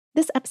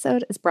This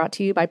episode is brought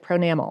to you by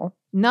Pronamel.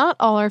 Not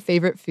all our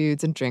favorite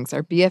foods and drinks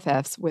are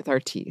BFFs with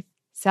our teeth.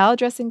 Salad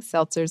dressings,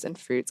 seltzers, and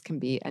fruits can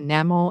be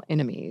enamel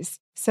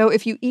enemies. So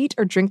if you eat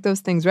or drink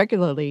those things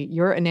regularly,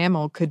 your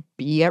enamel could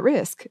be at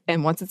risk.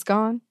 And once it's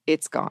gone,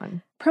 it's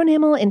gone.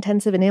 Pronamel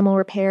Intensive Enamel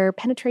Repair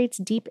penetrates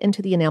deep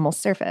into the enamel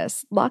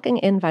surface, locking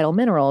in vital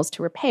minerals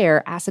to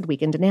repair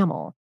acid-weakened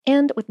enamel.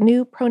 And with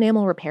new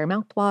Pronamel Repair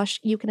mouthwash,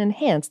 you can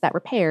enhance that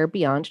repair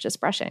beyond just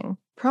brushing.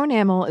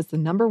 Pronamel is the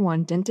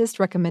 #1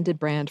 dentist-recommended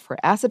brand for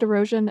acid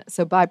erosion,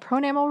 so buy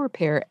Pronamel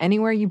Repair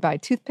anywhere you buy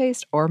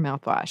toothpaste or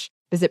mouthwash.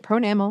 Visit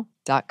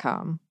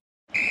pronamel.com.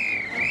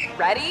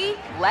 Ready?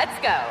 Let's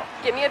go.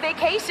 Give me a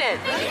vacation.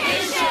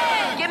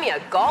 Vacation! Give me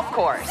a golf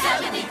course.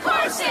 70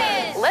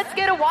 courses! Let's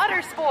get a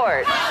water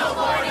sport.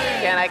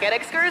 Paddleboarding! Can I get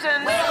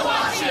excursions? Whale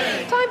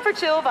watching! Time for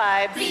chill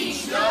vibes.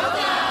 Beach yoga!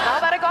 How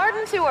about a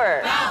garden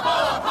tour?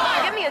 Balboa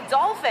Park! Give me a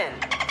dolphin.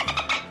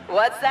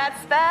 What's that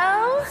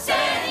spell?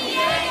 San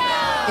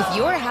Diego! If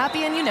you're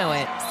happy and you know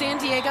it, San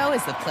Diego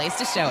is the place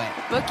to show it.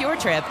 Book your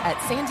trip at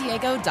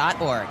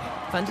sandiego.org.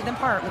 Funded in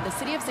part with the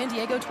City of San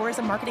Diego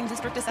Tourism Marketing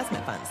District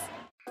Assessment Funds.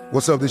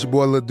 What's up, this your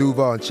boy Lil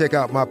Duval, and check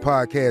out my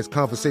podcast,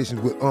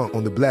 Conversations with Unc,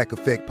 on the Black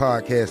Effect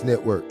Podcast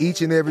Network.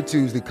 Each and every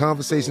Tuesday,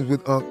 Conversations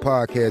with Unc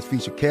podcast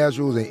feature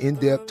casuals and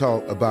in-depth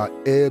talk about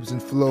ebbs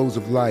and flows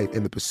of life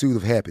and the pursuit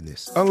of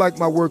happiness. Unlike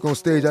my work on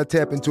stage, I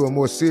tap into a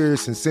more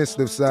serious and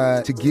sensitive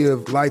side to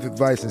give life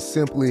advice and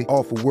simply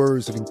offer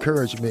words of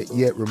encouragement,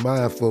 yet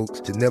remind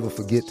folks to never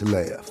forget to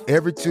laugh.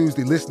 Every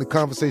Tuesday, listen to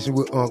Conversation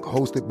with Unc,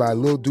 hosted by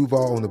Lil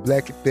Duval on the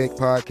Black Effect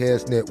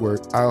Podcast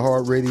Network,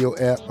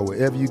 iHeartRadio app, or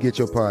wherever you get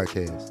your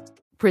podcasts.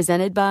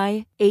 Presented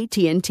by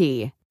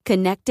AT&T.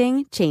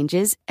 Connecting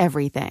changes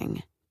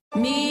everything.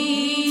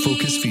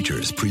 Focus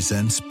Features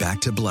presents Back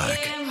to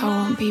Black. I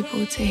want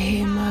people to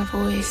hear my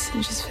voice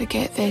and just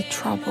forget their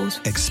troubles.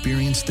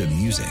 Experience the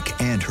music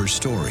and her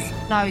story.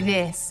 Know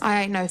this.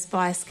 I ain't no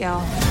Spice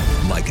Girl.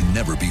 Like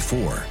never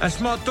before.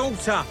 That's my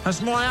daughter.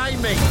 That's my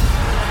Amy.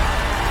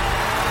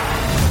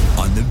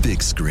 On the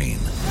big screen.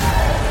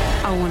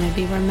 I want to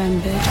be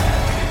remembered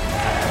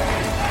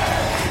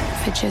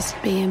for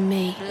just being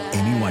me.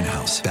 Amy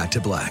Winehouse, Back to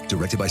Black,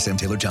 directed by Sam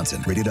Taylor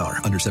Johnson. Rated R,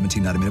 under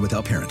 17, not a minute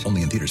without parent.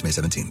 Only in theaters May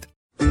 17th.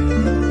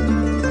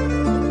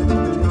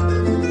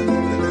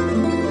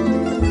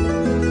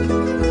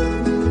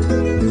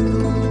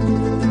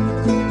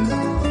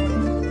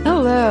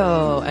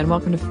 Hello, and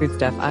welcome to Food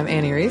Stuff. I'm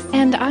Annie Reese.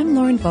 And I'm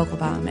Lauren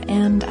Vogelbaum.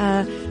 And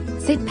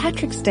St.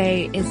 Patrick's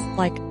Day is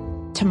like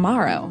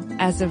tomorrow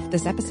as of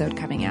this episode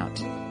coming out.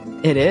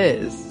 It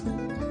is.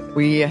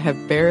 We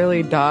have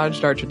barely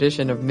dodged our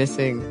tradition of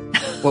missing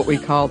what we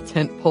call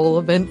tentpole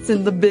events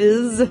in the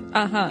biz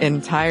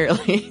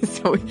entirely.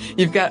 So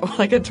you've got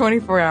like a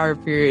 24-hour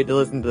period to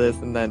listen to this,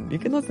 and then you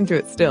can listen to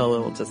it still.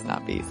 It'll just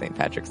not be St.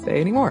 Patrick's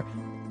Day anymore.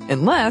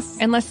 Unless,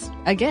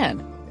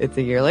 again, it's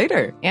a year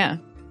later. Yeah.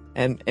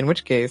 And in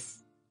which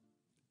case,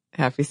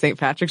 happy St.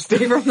 Patrick's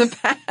Day from the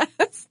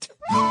past.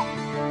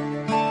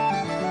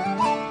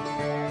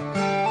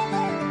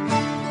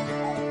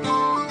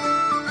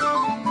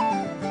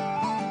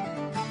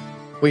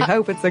 We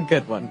hope it's a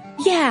good one.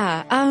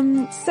 Yeah.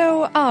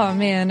 Oh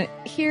man,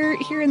 here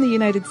in the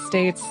United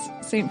States,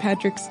 St.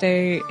 Patrick's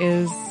Day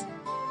is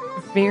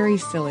very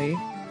silly.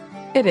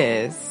 It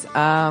is.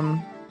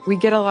 We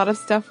get a lot of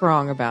stuff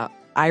wrong about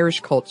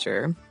Irish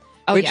culture,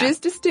 which is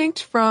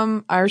distinct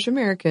from Irish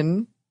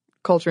American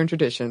culture and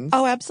traditions.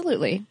 Oh,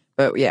 absolutely.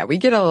 But yeah, we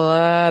get a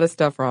lot of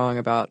stuff wrong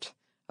about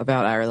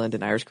Ireland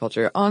and Irish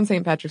culture on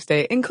St. Patrick's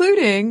Day,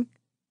 including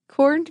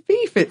corned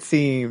beef, it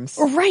seems.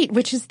 Right,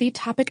 which is the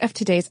topic of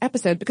today's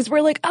episode, because we're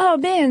like, oh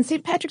man,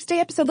 St. Patrick's Day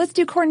episode, let's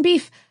do corned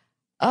beef.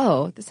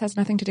 Oh, this has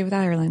nothing to do with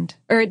Ireland.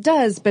 Or it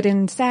does, but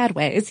in sad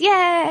ways.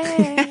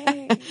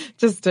 Yay!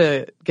 Just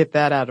to get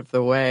that out of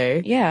the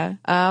way. Yeah.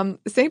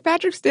 St.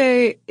 Patrick's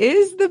Day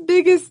is the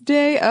biggest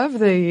day of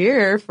the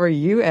year for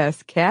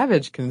U.S.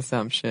 cabbage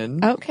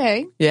consumption.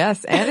 Okay.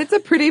 Yes, and it's a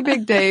pretty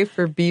big day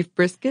for beef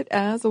brisket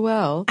as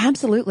well.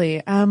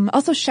 Absolutely.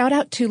 Also, shout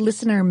out to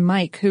listener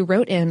Mike, who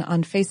wrote in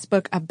on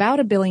Facebook about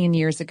 1 billion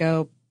years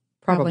ago.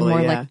 Probably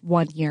more like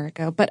 1 year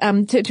ago. But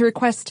to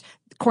request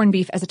corned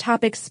beef as a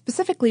topic,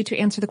 specifically to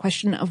answer the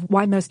question of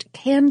why most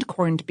canned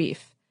corned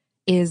beef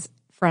is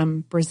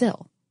from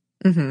Brazil.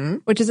 Mm-hmm.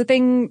 Which is a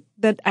thing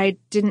that I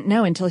didn't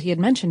know until he had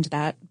mentioned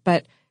that,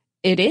 but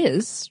it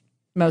is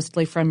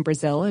mostly from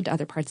Brazil and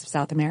other parts of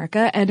South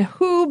America. And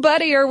who,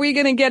 buddy, are we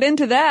going to get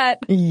into that?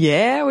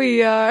 Yeah,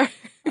 we are.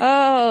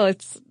 Oh,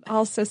 it's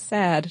all so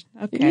sad.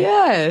 Okay.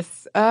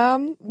 Yes.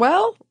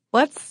 Well,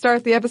 let's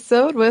start the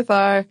episode with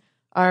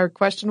our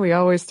question we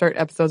always start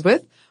episodes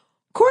with.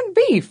 Corned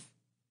beef.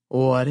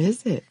 What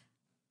is it?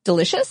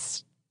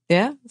 Delicious?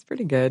 Yeah, it's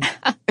pretty good.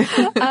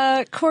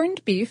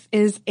 Corned beef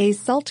is a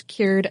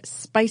salt-cured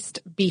spiced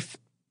beef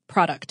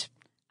product.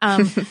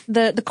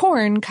 The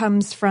corn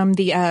comes from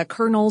the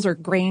kernels or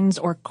grains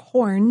or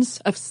corns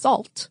of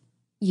salt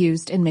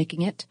used in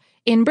making it.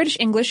 In British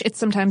English, it's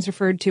sometimes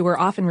referred to or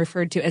often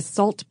referred to as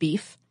salt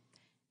beef.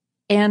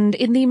 And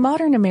in the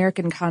modern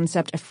American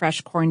concept of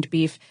fresh corned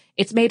beef,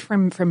 it's made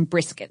from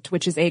brisket,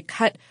 which is a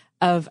cut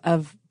of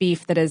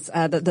beef that is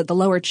the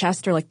lower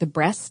chest or like the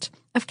breast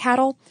of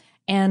cattle.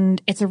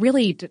 And it's a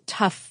really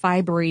tough,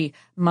 fibery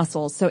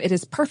muscle, so it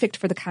is perfect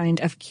for the kind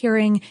of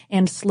curing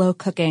and slow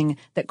cooking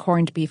that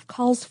corned beef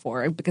calls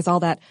for, because all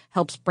that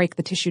helps break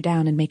the tissue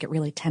down and make it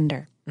really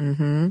tender.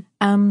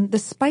 Mm-hmm. The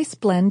spice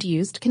blend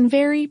used can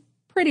vary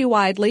pretty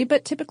widely,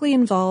 but typically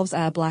involves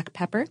black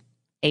pepper,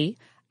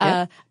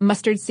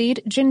 mustard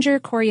seed, ginger,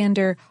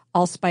 coriander,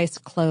 allspice,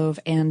 clove,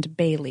 and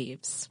bay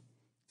leaves.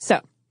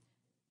 So,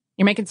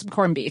 you're making some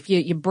corned beef.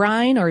 You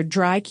brine or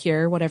dry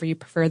cure, whatever you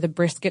prefer, the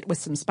brisket with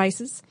some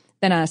spices.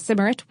 Then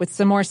simmer it with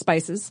some more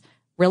spices,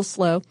 real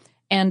slow,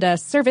 and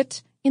serve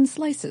it in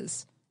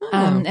slices.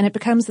 And it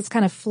becomes this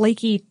kind of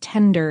flaky,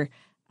 tender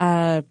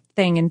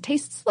thing and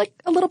tastes like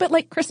a little bit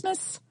like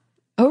Christmas.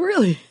 Oh,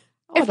 really?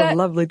 What a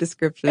lovely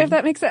description. If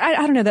that makes it, I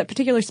don't know, that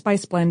particular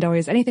spice blend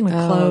always, anything with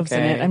cloves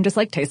in it, I'm just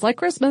like, tastes like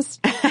Christmas.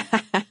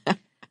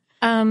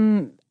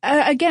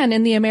 Again,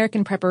 in the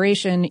American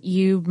preparation,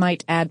 you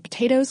might add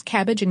potatoes,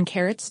 cabbage, and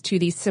carrots to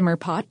the simmer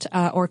pot,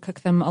 or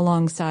cook them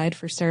alongside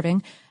for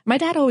serving. My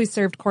dad always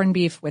served corned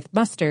beef with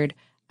mustard,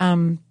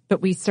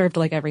 but we served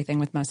like everything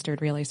with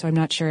mustard, really, so I'm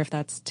not sure if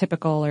that's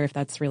typical or if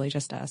that's really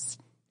just us.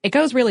 It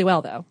goes really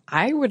well, though.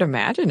 I would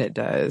imagine it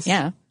does.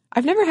 Yeah.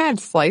 I've never had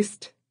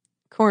sliced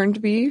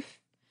corned beef.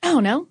 Oh,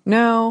 no?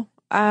 No,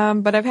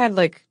 but I've had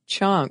like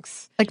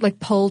chunks. Like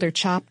pulled or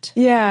chopped?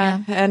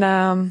 Yeah.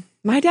 And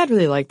my dad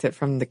really liked it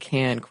from the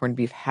canned corned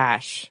beef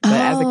hash. But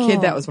as a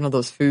kid, that was one of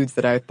those foods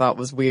that I thought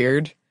was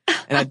weird.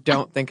 And I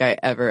don't think I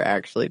ever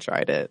actually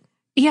tried it.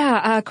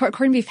 Yeah,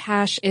 corned beef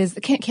hash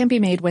can be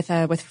made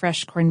with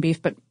fresh corned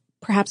beef, but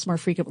perhaps more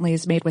frequently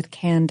is made with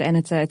canned, and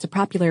it's a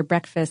popular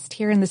breakfast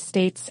here in the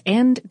States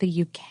and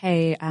the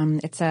UK.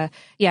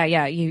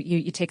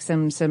 You take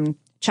some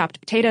chopped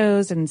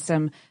potatoes and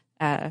some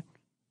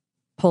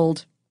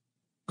pulled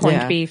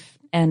corned beef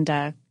and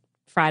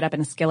fry it up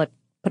in a skillet,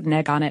 put an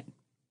egg on it,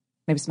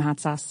 maybe some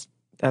hot sauce.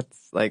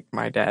 That's like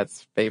my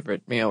dad's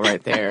favorite meal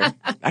right there.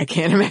 I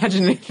can't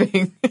imagine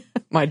anything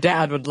my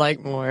dad would like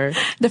more.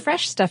 The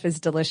fresh stuff is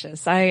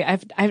delicious. I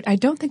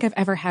don't think I've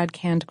ever had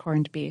canned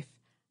corned beef.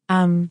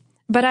 Back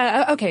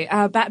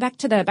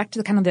to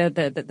the kind of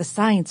the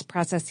science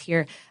process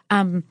here.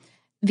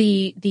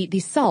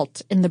 The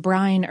salt in the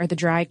brine or the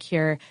dry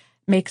cure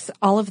makes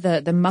all of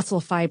the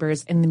muscle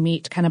fibers in the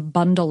meat kind of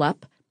bundle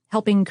up,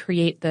 helping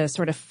create the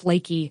sort of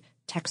flaky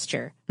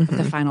texture of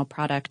the final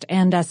product.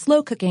 And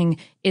slow cooking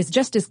is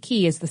just as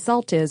key as the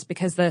salt is,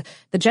 because the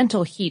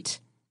gentle heat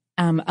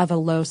of a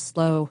low,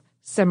 slow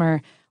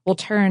simmer will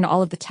turn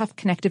all of the tough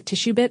connective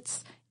tissue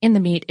bits in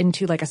the meat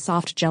into like a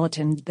soft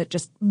gelatin that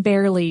just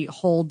barely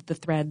hold the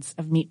threads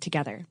of meat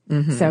together.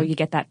 So you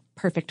get that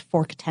perfect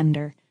fork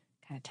tender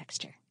kind of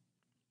texture.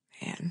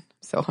 Man,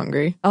 so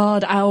hungry.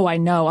 Oh, I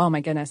know. Oh,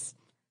 my goodness.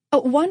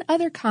 One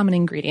other common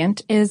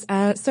ingredient is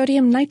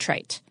sodium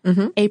nitrite,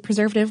 a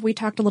preservative we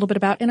talked a little bit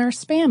about in our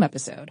Spam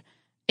episode.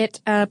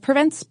 It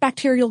prevents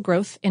bacterial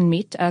growth in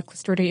meat,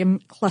 Clostridium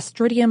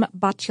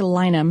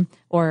botulinum,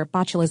 or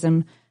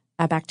botulism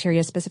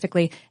bacteria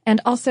specifically,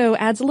 and also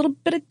adds a little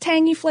bit of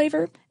tangy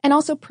flavor, and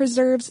also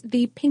preserves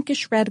the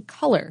pinkish red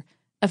color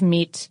of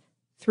meat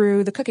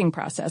through the cooking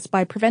process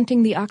by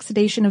preventing the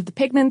oxidation of the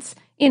pigments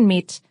in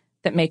meat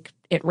that make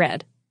it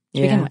red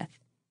to begin with.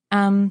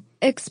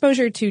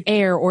 Exposure to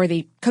air or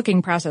the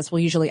cooking process will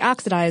usually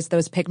oxidize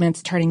those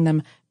pigments, turning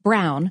them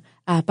brown,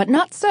 but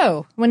not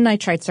so when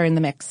nitrites are in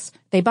the mix.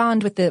 They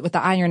bond with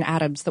the iron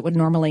atoms that would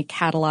normally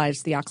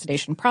catalyze the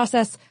oxidation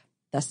process,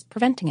 thus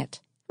preventing it.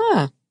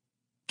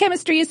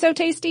 Chemistry is so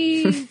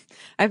tasty.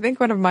 I think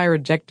one of my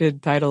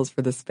rejected titles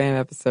for the Spam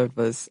episode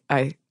was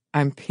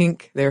I'm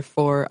pink,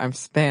 therefore I'm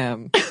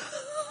Spam.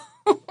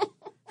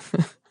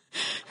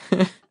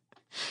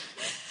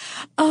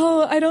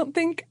 I don't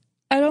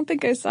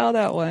think I saw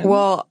that one.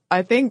 Well,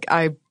 I think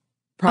I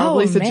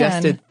probably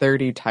suggested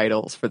 30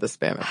 titles for the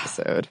Spam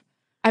episode.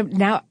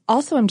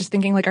 I'm just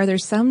thinking, like, are there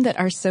some that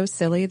are so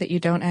silly that you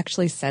don't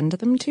actually send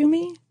them to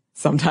me?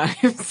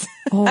 Sometimes.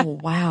 Oh,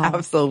 wow.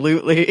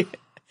 Absolutely.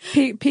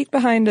 Peek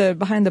behind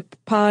the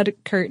pod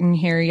curtain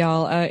here,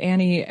 y'all.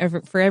 Annie,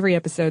 for every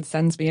episode,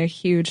 sends me a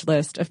huge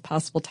list of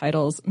possible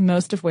titles,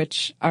 most of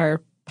which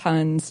are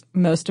puns,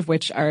 most of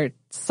which are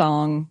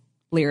song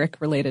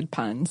lyric-related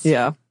puns.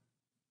 Yeah.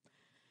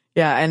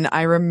 Yeah, and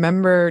I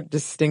remember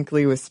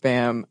distinctly with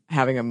Spam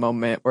having a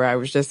moment where I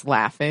was just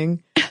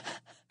laughing,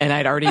 and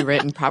I'd already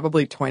written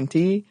probably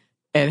 20,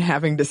 and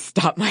having to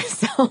stop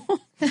myself.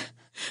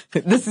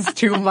 This is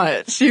too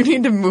much. You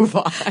need to move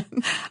on.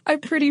 I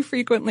pretty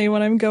frequently,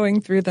 when I'm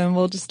going through them,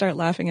 will just start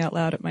laughing out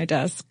loud at my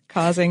desk,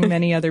 causing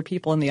many other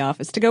people in the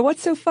office to go,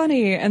 "What's so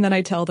funny?" And then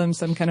I tell them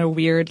some kind of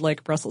weird,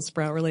 like, Brussels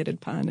sprout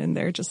related pun, and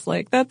they're just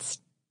like, "That's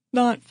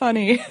not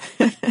funny."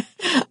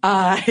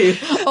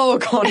 Au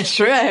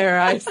contraire,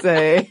 I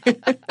say.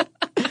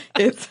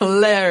 It's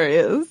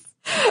hilarious.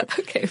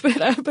 Okay,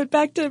 but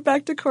back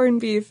to corned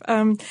beef.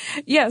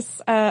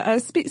 Yes,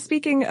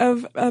 speaking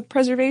of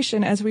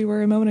preservation, as we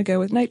were a moment ago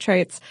with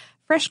nitrites,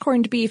 fresh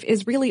corned beef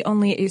is really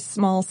only a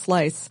small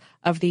slice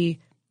of the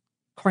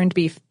corned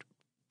beef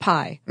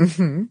pie.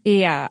 Mm-hmm.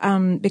 Yeah,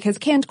 because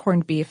canned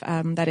corned beef,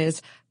 that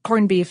is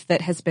corned beef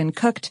that has been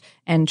cooked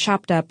and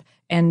chopped up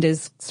and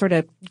is sort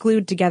of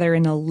glued together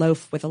in a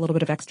loaf with a little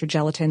bit of extra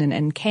gelatin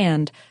and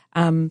canned,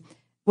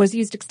 was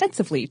used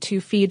extensively to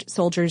feed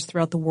soldiers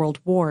throughout the world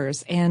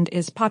wars and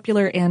is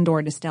popular and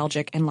or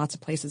nostalgic in lots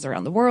of places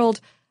around the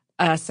world,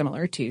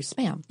 similar to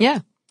Spam. Yeah.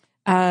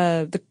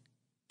 The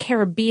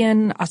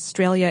Caribbean,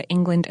 Australia,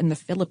 England, and the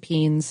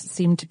Philippines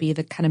seem to be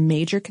the kind of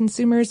major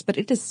consumers, but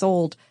it is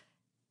sold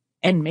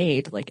and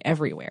made like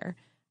everywhere.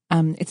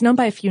 It's known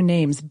by a few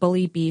names: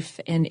 bully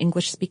beef in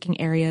English-speaking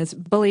areas,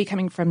 bully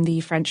coming from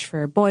the French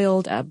for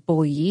boiled,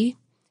 bouilli,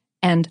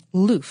 and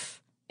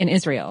louf in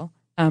Israel,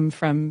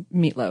 from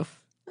meatloaf.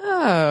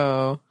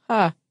 Oh,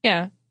 huh.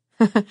 Yeah.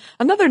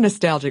 Another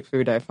nostalgic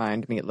food I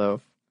find,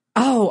 meatloaf.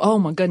 Oh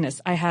my goodness.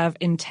 I have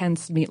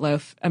intense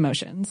meatloaf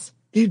emotions.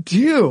 You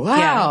do?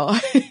 Wow.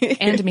 Yeah.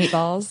 And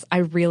meatballs. I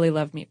really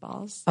love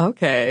meatballs.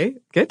 Okay.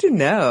 Good to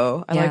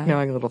know. I Yeah. like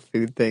knowing little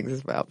food things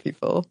about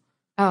people.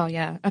 Oh,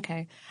 yeah.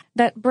 Okay.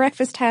 That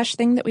breakfast hash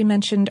thing that we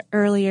mentioned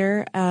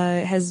earlier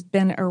has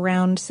been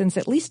around since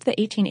at least the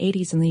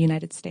 1880s in the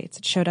United States.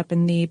 It showed up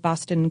in the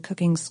Boston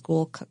Cooking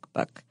School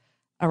cookbook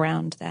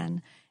around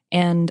then.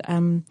 And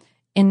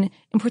in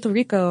Puerto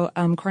Rico,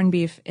 corned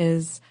beef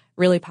is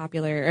really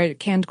popular, or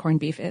canned corned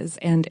beef is,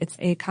 and it's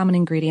a common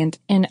ingredient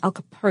in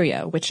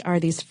alcapurria, which are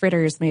these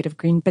fritters made of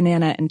green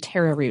banana and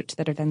taro root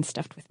that are then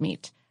stuffed with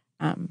meat.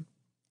 And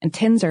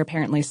tins are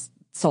apparently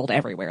sold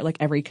everywhere, like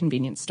every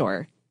convenience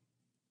store.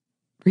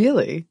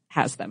 Really?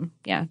 Has them.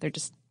 Yeah, they're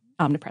just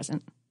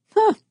omnipresent.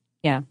 Huh.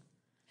 Yeah.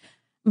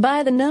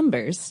 By the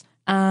numbers,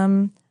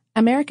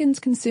 Americans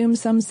consume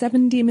some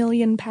 70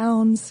 million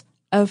pounds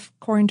of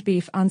corned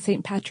beef on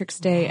St. Patrick's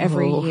Day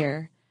every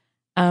year.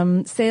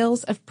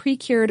 Sales of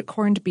pre-cured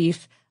corned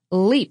beef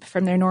leap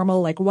from their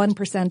normal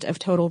 1% of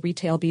total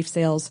retail beef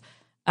sales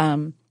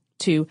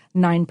to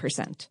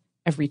 9%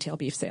 of retail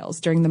beef sales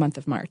during the month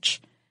of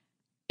March.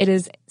 It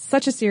is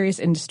such a serious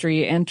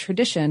industry and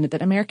tradition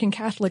that American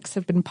Catholics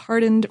have been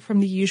pardoned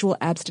from the usual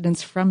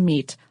abstinence from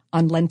meat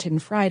on Lenten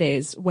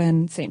Fridays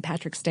when St.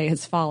 Patrick's Day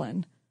has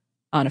fallen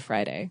on a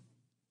Friday.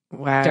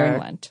 Wow. During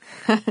Lent.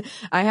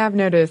 I have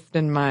noticed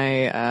in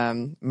my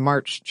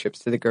March trips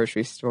to the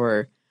grocery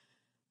store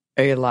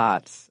a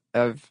lot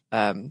of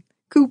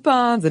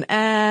coupons and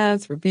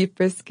ads for beef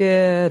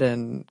brisket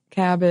and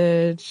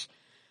cabbage.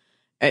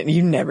 And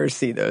you never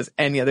see those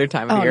any other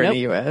time of the year in the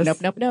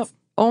U.S. Nope.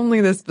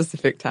 Only this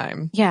specific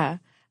time. Yeah.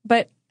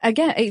 But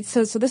again,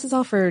 so this is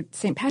all for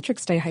St.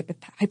 Patrick's Day,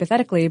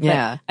 hypothetically. But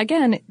Yeah.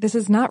 again, this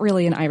is not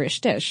really an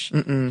Irish dish.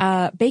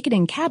 Bacon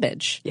and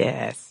cabbage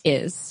Yes.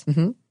 is.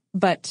 Mhm.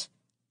 But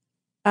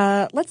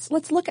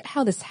let's look at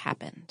how this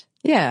happened.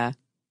 Yeah.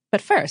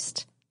 But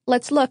first,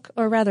 let's look,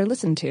 or rather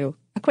listen to,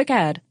 a quick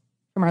ad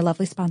from our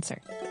lovely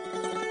sponsor.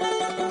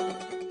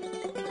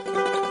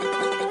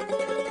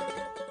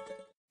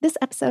 This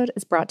episode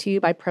is brought to you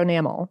by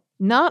Pronamel.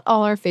 Not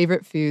all our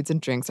favorite foods and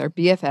drinks are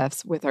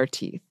BFFs with our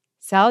teeth.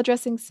 Salad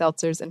dressings,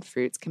 seltzers, and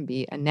fruits can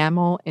be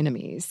enamel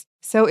enemies.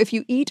 So if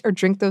you eat or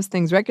drink those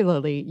things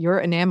regularly, your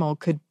enamel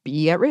could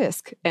be at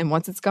risk. And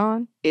once it's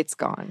gone, it's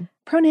gone.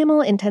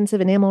 Pronamel Intensive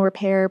Enamel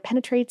Repair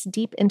penetrates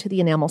deep into the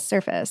enamel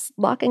surface,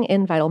 locking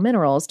in vital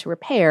minerals to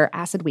repair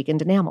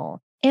acid-weakened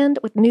enamel. And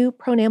with new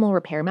Pronamel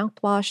Repair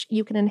mouthwash,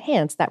 you can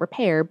enhance that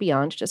repair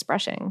beyond just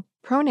brushing.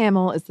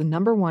 Pronamel is the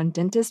 #1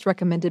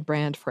 dentist-recommended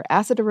brand for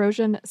acid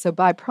erosion, so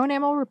buy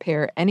Pronamel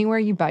Repair anywhere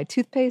you buy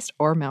toothpaste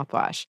or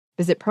mouthwash.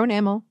 Visit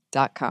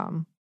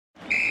pronamel.com.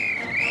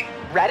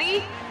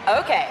 Ready?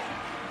 Okay.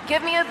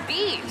 Give me a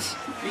beach.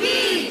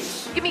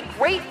 Beach. Give me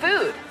great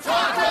food.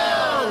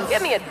 Tacos.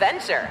 Give me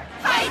adventure.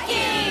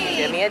 Hiking.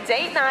 Give me a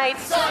date night.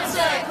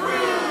 Sunset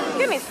cruise.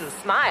 Give me some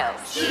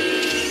smiles.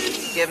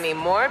 Cheese. Give me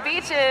more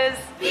beaches.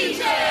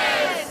 Beaches.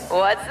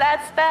 What's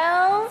that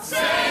spell?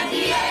 San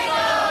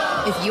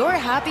Diego. If you're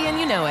happy and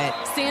you know it,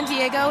 San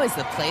Diego is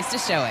the place to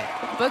show it.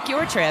 Book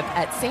your trip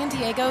at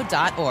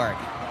sandiego.org.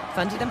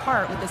 Funded in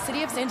part with the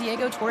City of San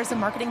Diego Tourism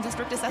Marketing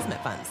District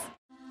Assessment Funds.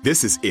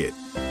 This is it.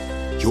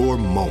 Your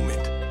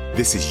moment.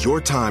 This is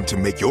your time to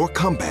make your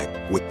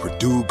comeback with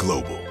Purdue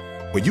Global.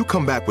 When you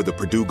come back with a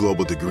Purdue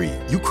Global degree,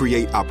 you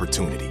create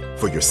opportunity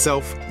for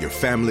yourself, your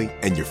family,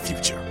 and your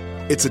future.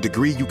 It's a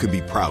degree you can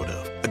be proud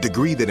of, a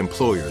degree that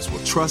employers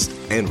will trust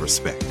and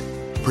respect.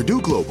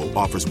 Purdue Global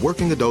offers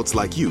working adults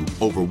like you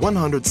over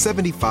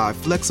 175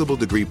 flexible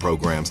degree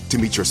programs to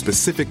meet your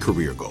specific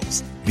career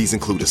goals. These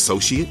include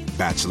associate,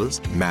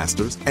 bachelor's,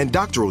 master's, and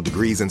doctoral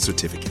degrees and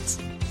certificates.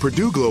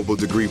 Purdue Global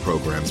degree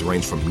programs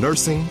range from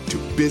nursing to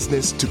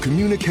business to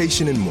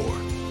communication and more.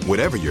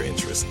 Whatever your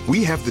interest,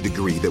 we have the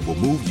degree that will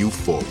move you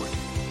forward.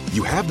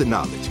 You have the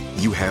knowledge,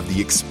 you have the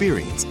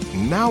experience.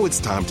 Now it's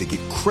time to get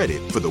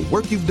credit for the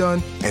work you've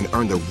done and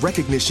earn the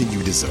recognition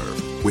you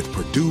deserve with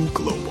Purdue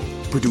Global,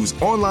 Purdue's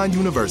online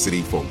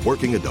university for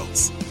working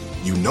adults.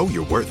 You know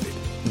you're worth it.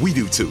 We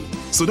do too.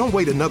 So don't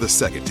wait another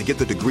second to get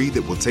the degree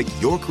that will take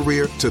your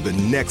career to the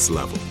next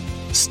level.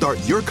 Start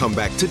your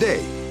comeback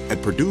today at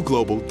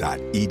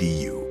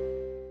purdueglobal.edu.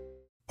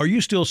 Are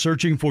you still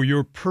searching for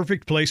your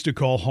perfect place to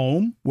call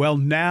home? Well,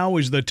 now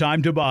is the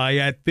time to buy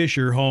at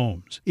Fisher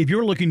Homes. If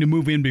you're looking to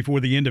move in before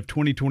the end of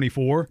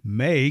 2024,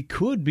 May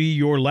could be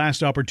your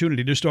last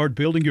opportunity to start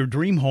building your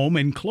dream home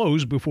and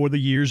close before the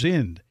year's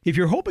end. If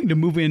you're hoping to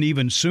move in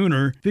even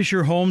sooner,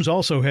 Fisher Homes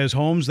also has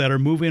homes that are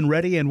move-in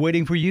ready and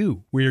waiting for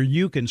you, where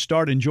you can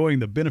start enjoying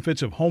the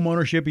benefits of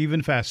homeownership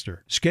even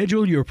faster.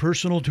 Schedule your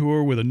personal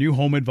tour with a new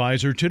home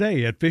advisor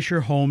today at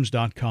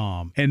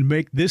FisherHomes.com and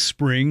make this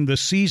spring the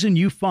season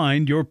you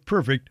find your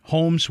perfect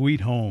home sweet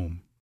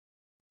home.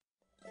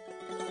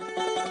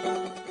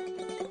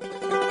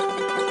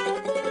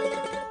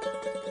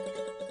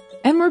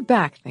 And we're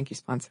back. Thank you,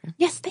 sponsor.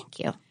 Yes, thank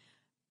you.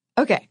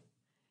 Okay.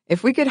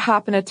 If we could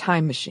hop in a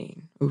time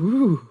machine,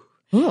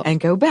 and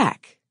go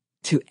back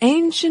to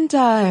ancient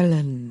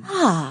Ireland,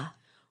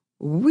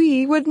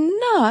 we would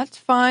not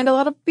find a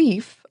lot of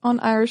beef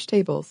on Irish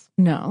tables.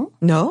 No?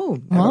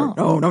 No.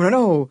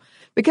 No.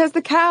 Because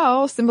the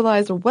cow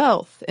symbolized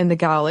wealth in the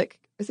Gaelic.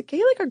 Is it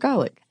Gaelic or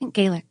Gaelic? I think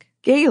Gaelic.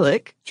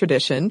 Gaelic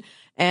tradition,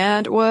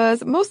 and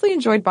was mostly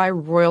enjoyed by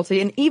royalty.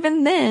 And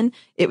even then,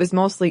 it was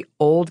mostly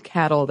old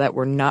cattle that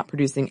were not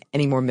producing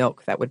any more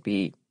milk that would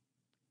be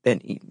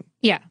then eaten.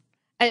 Yeah.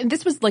 And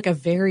this was like a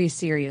very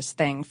serious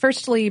thing.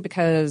 Firstly,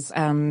 because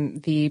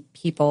the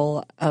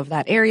people of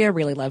that area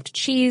really loved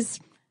cheese,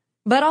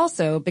 but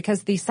also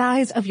because the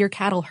size of your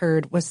cattle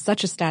herd was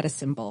such a status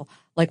symbol.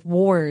 Like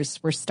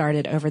wars were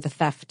started over the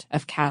theft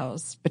of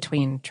cows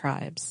between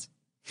tribes.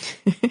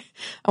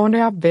 I wonder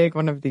how big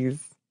one of these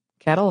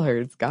cattle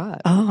herds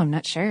got. Oh, I'm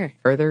not sure.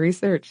 Further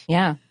research.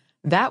 Yeah.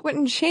 That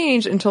wouldn't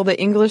change until the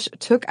English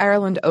took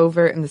Ireland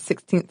over in the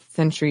 16th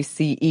century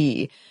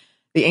CE.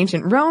 The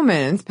ancient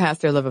Romans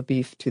passed their love of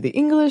beef to the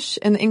English,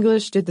 and the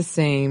English did the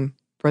same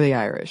for the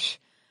Irish.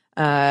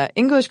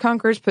 English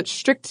conquerors put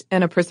strict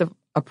and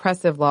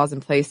oppressive laws in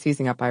place,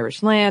 seizing up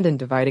Irish land and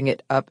dividing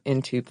it up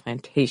into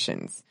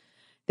plantations.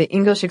 The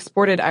English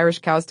exported Irish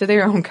cows to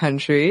their own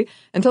country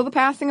until the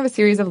passing of a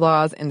series of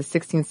laws in the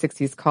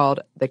 1660s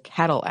called the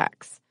Cattle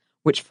Acts,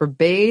 which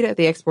forbade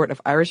the export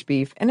of Irish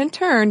beef and in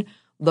turn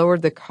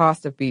lowered the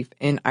cost of beef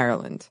in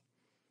Ireland.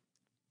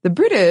 The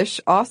British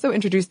also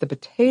introduced the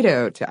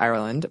potato to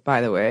Ireland,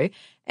 by the way,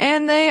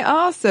 and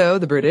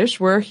the British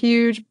were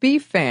huge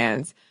beef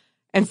fans.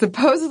 And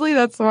supposedly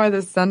that's why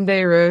the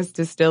Sunday roast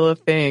is still a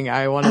thing.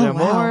 I want to know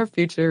more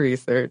future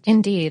research.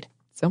 Indeed.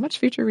 So much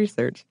future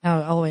research.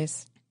 Oh,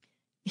 always.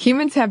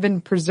 Humans have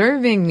been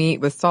preserving meat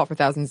with salt for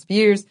thousands of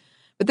years,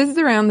 but this is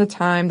around the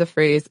time the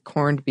phrase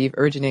corned beef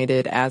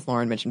originated, as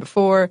Lauren mentioned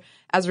before,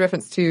 corned as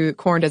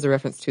a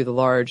reference to the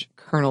large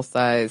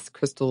kernel-sized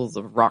crystals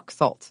of rock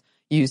salt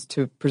used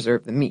to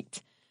preserve the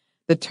meat.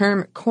 The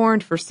term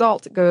corned for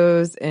salt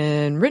goes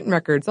in written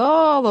records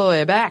all the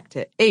way back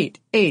to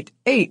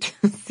 888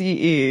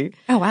 CE.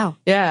 Oh, wow.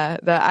 Yeah,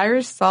 the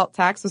Irish salt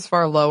tax was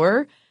far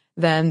lower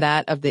than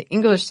that of the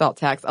English salt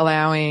tax,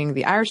 allowing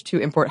the Irish to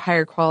import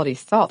higher quality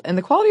salt. And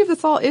the quality of the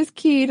salt is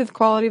key to the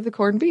quality of the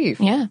corned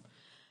beef. Yeah.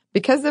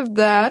 Because of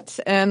that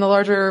and the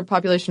larger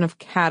population of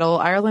cattle,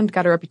 Ireland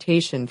got a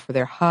reputation for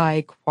their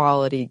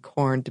high-quality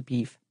corned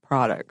beef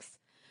products.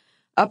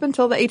 Up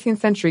until the 18th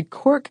century,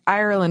 Cork,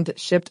 Ireland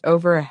shipped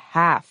over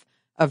half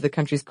of the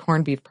country's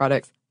corned beef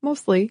products,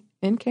 mostly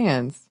in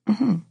cans.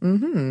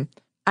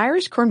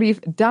 Irish corned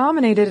beef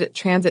dominated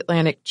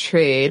transatlantic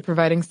trade,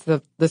 providing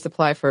the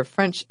supply for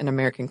French and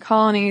American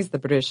colonies, the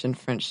British and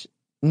French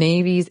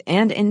navies,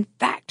 and in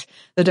fact,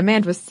 the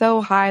demand was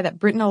so high that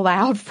Britain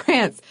allowed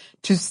France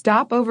to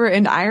stop over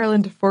in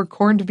Ireland for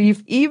corned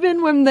beef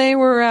even when they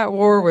were at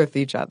war with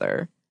each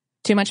other.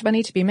 Too much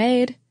money to be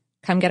made.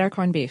 Come get our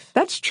corned beef.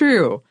 That's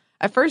true.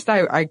 At first,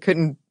 I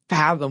couldn't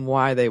fathom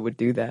why they would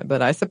do that,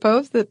 but I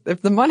suppose that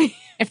if the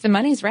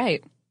money's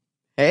right.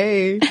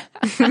 Hey.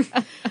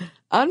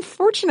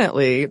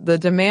 Unfortunately, the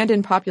demand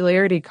and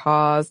popularity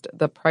caused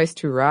the price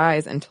to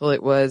rise until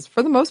it was,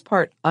 for the most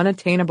part,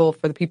 unattainable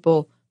for the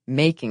people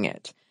making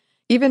it.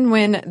 Even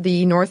when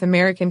the North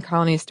American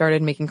colonies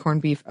started making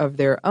corned beef of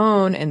their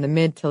own in the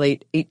mid to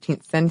late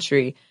 18th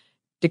century,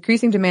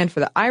 decreasing demand for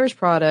the Irish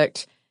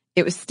product,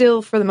 it was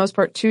still, for the most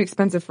part, too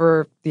expensive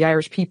for the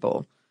Irish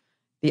people.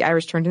 The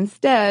Irish turned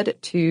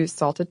instead to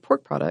salted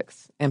pork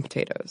products and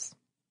potatoes.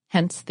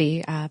 Hence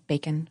the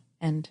bacon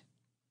and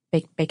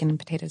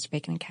potatoes,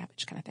 bacon and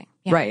cabbage kind of thing.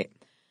 Yeah. Right.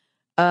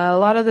 A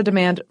lot of the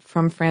demand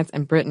from France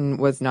and Britain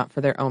was not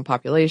for their own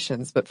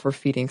populations, but for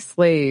feeding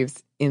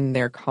slaves in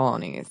their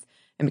colonies.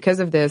 And because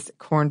of this,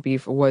 corned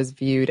beef was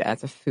viewed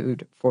as a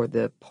food for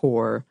the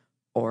poor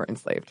or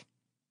enslaved.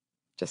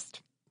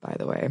 Just by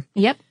the way.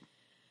 Yep.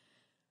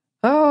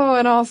 Oh,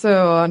 and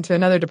also on to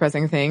another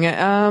depressing thing.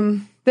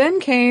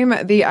 Then came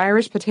the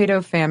Irish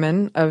potato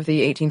famine of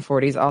the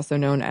 1840s, also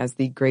known as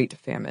the Great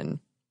Famine.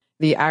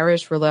 The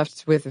Irish were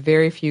left with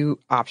very few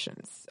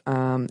options.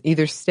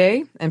 Either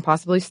stay and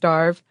possibly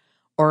starve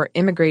or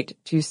immigrate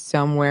to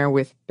somewhere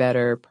with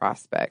better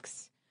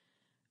prospects.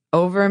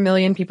 Over 1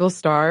 million people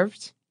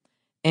starved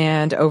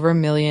and over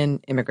 1 million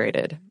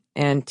immigrated.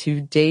 And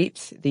to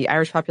date, the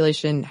Irish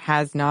population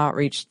has not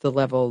reached the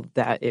level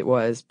that it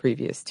was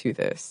previous to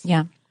this.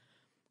 Yeah.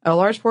 A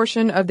large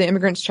portion of the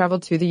immigrants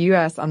traveled to the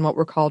U.S. on what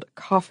were called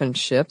coffin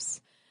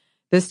ships.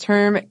 This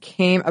term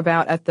came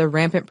about at the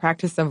rampant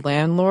practice of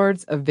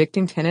landlords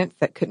evicting tenants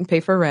that couldn't pay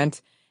for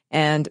rent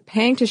and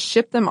paying to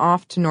ship them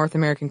off to North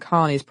American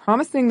colonies,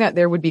 promising that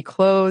there would be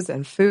clothes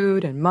and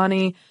food and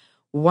money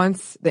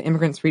once the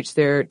immigrants reached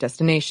their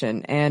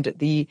destination. And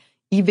the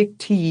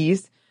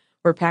evictees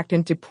were packed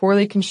into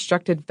poorly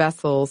constructed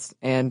vessels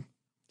and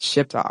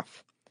shipped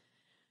off.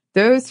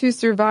 Those who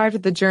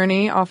survived the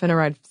journey often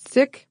arrived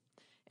sick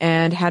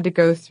and had to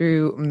go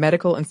through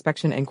medical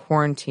inspection and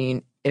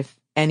quarantine if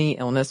any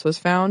illness was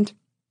found.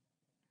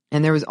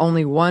 And there was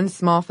only one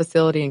small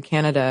facility in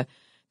Canada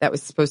that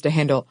was supposed to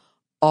handle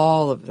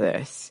all of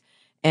this.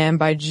 And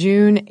by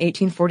June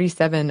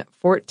 1847,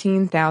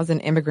 14,000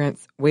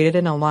 immigrants waited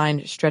in a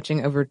line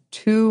stretching over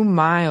 2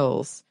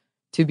 miles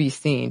to be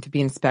seen, to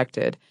be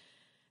inspected.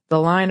 The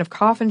line of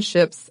coffin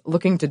ships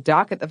looking to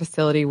dock at the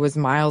facility was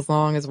miles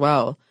long as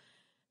well.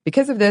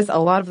 Because of this, a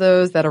lot of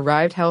those that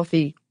arrived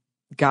healthy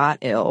got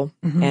ill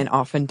and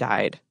often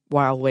died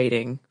while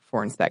waiting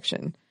for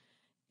inspection.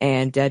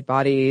 And dead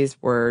bodies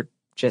were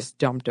just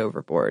dumped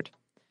overboard.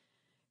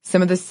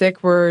 Some of the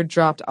sick were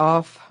dropped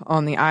off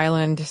on the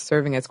island,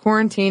 serving as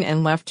quarantine,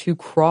 and left to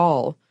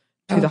crawl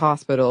to the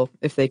hospital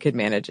if they could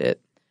manage it.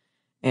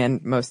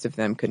 And most of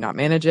them could not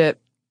manage it.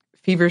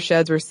 Fever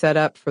sheds were set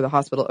up for the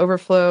hospital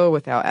overflow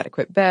without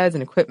adequate beds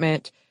and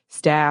equipment,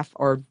 staff,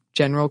 or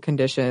general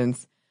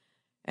conditions.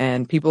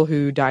 And people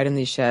who died in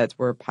these sheds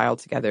were piled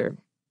together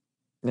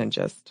and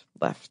just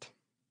left.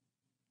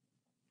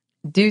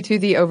 Due to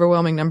the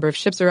overwhelming number of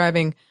ships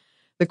arriving,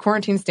 the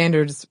quarantine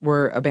standards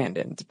were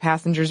abandoned.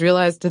 Passengers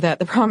realized that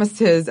the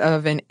promises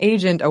of an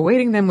agent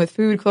awaiting them with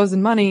food, clothes,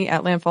 and money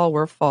at landfall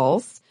were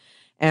false,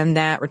 and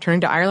that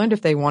returning to Ireland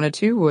if they wanted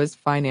to was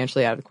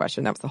financially out of the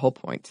question. That was the whole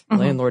point.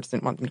 Landlords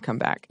didn't want them to come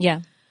back.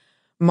 Yeah.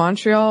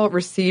 Montreal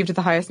received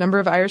the highest number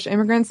of Irish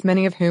immigrants,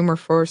 many of whom were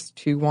forced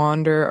to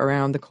wander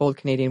around the cold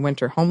Canadian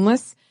winter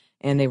homeless,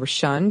 and they were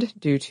shunned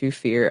due to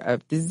fear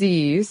of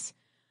disease.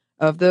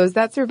 Of those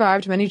that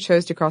survived, many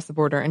chose to cross the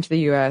border into the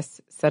U.S.,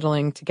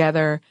 settling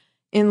together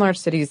in large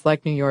cities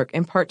like New York,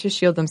 in part to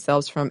shield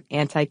themselves from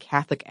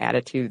anti-Catholic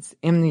attitudes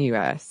in the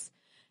U.S.,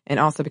 and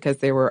also because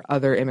there were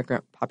other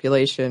immigrant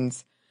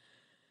populations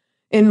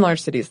in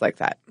large cities like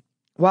that.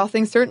 While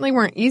things certainly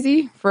weren't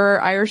easy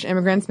for Irish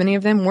immigrants, many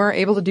of them were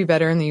able to do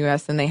better in the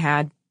U.S. than they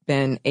had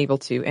been able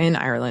to in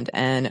Ireland,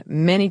 and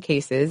in many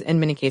cases,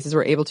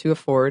 were able to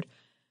afford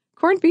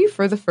corned beef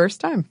for the first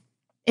time.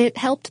 It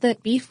helped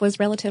that beef was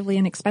relatively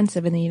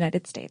inexpensive in the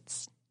United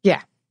States.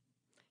 Yeah.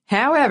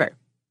 However,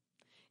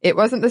 it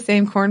wasn't the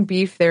same corned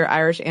beef their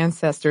Irish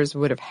ancestors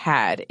would have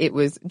had. It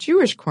was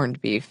Jewish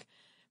corned beef,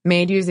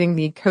 made using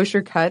the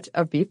kosher cut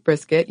of beef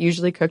brisket,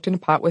 usually cooked in a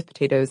pot with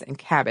potatoes and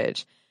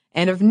cabbage.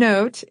 And of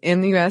note,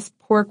 in the U.S.,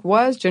 pork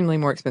was generally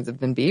more expensive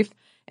than beef,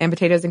 and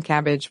potatoes and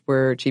cabbage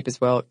were cheap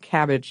as well.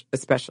 Cabbage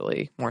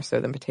especially, more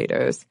so than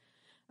potatoes.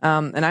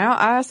 And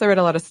I also read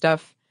a lot of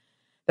stuff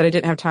that I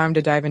didn't have time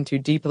to dive into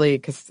deeply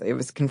because it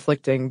was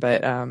conflicting,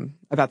 but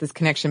about this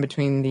connection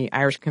between the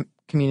Irish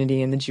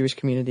community and the Jewish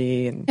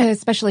community. And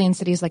especially in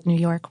cities like New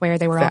York, where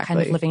they were all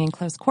kind of living in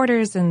close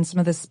quarters, and some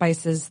of the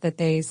spices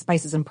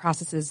and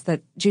processes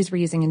that Jews were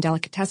using in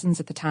delicatessens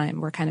at the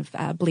time were kind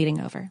of bleeding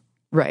over.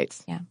 Right.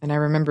 Yeah. And I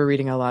remember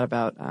reading a lot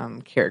about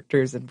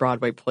characters in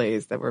Broadway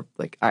plays that were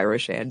like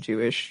Irish and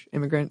Jewish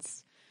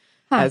immigrants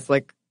as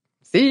like,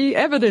 see,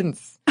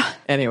 evidence.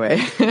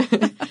 Anyway.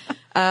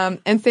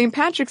 And St.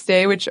 Patrick's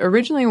Day, which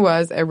originally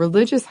was a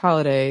religious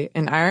holiday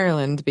in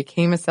Ireland,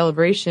 became a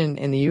celebration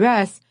in the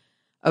U.S.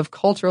 of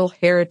cultural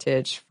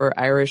heritage for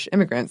Irish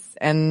immigrants.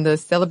 And the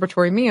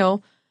celebratory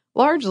meal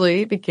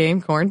largely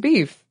became corned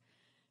beef.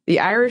 The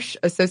Irish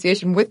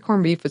association with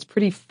corned beef was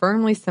pretty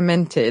firmly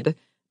cemented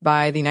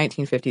by the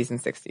 1950s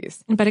and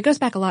 60s. But it goes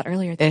back a lot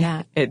earlier than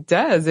that. It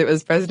does. It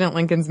was President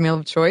Lincoln's meal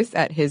of choice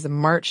at his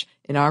March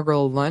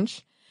inaugural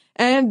lunch.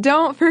 And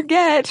don't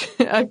forget,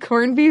 a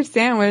corned beef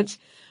sandwich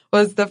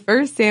was the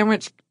first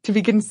sandwich to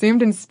be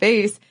consumed in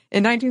space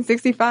in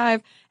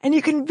 1965. And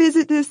you can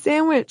visit this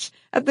sandwich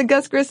at the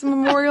Gus Grissom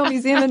Memorial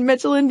Museum in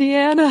Mitchell,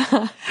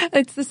 Indiana.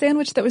 It's the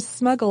sandwich that was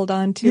smuggled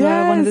onto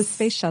one of the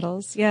space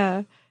shuttles.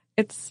 Yeah.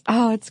 It's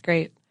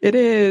great. It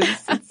is.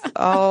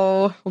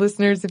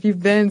 Listeners, if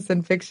you've been,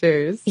 send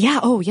pictures.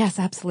 Yeah. Oh, yes,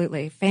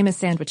 absolutely. Famous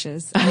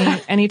sandwiches.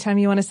 Anytime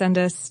you want to send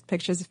us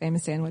pictures of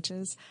famous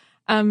sandwiches.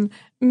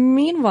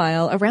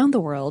 Meanwhile, around the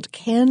world,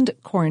 canned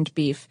corned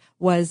beef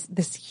was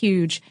this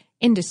huge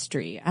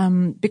industry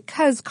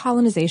because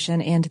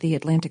colonization and the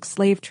Atlantic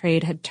slave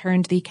trade had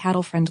turned the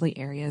cattle-friendly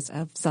areas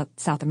of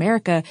South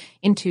America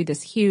into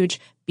this huge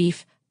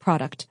beef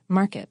product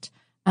market.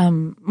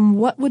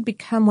 What would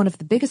become one of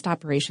the biggest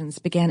operations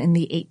began in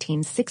the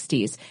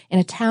 1860s in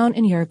a town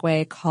in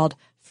Uruguay called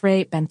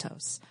Fray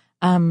Bentos.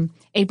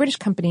 A British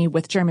company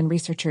with German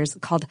researchers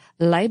called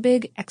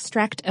Liebig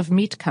Extract of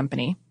Meat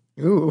Company.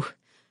 Ooh.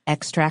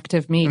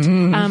 extractive meat.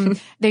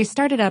 They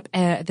started up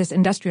this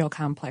industrial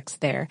complex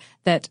there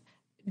that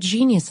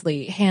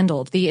geniusly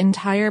handled the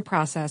entire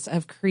process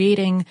of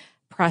creating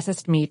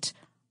processed meat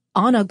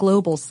on a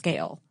global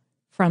scale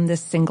from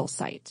this single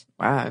site.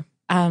 Wow.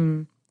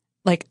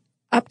 Like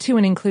up to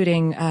and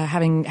including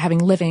having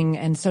living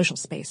and social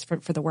space for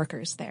the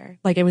workers there.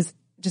 Like it was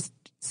just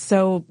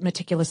so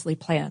meticulously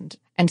planned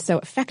and so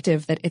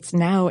effective that it's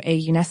now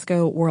a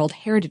UNESCO World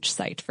Heritage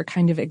Site for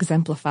kind of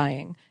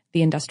exemplifying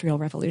the Industrial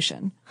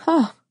Revolution.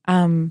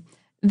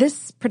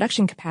 This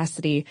production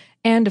capacity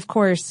and, of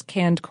course,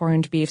 canned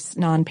corned beef's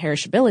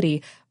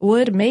non-perishability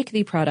would make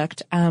the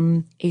product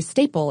a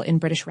staple in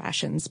British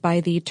rations by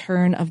the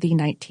turn of the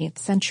 19th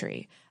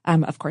century,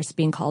 of course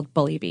being called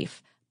bully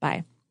beef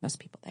by most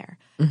people there.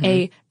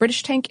 A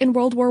British tank in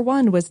World War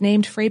I was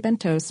named Fray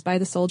Bentos by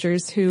the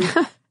soldiers who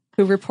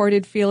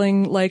reported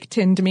feeling like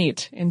tinned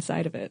meat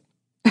inside of it.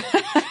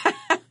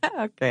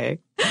 Okay.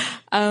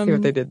 See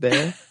what they did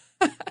there.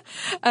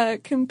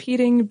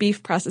 Competing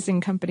beef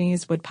processing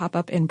companies would pop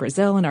up in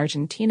Brazil and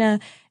Argentina,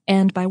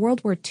 and by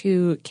World War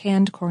II,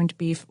 canned corned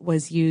beef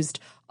was used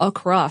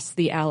across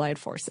the Allied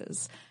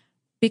forces.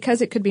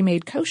 Because it could be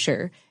made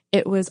kosher,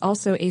 it was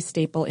also a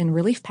staple in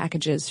relief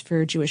packages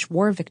for Jewish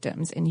war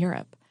victims in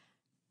Europe.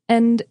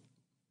 And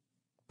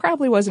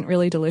probably wasn't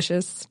really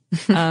delicious.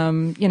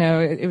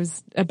 It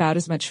was about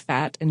as much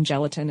fat and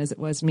gelatin as it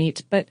was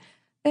meat, but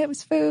it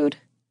was food.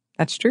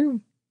 That's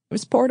true. It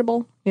was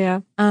portable.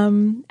 Yeah.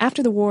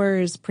 After the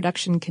wars,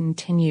 production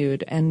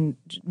continued and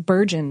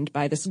burgeoned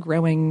by this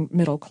growing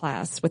middle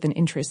class with an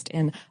interest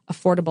in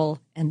affordable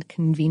and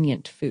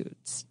convenient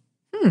foods.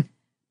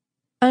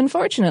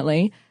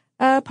 Unfortunately,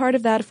 part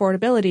of that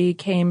affordability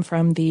came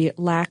from the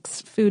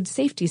lax food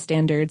safety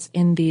standards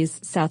in these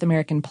South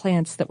American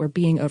plants that were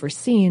being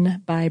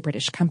overseen by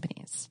British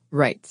companies.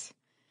 Right.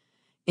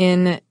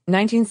 In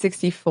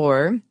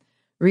 1964,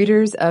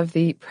 readers of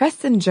the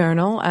Preston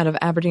Journal out of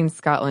Aberdeen,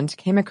 Scotland,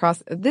 came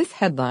across this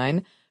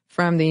headline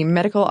from the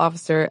medical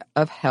officer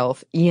of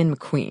health, Ian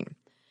McQueen.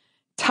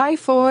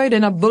 Typhoid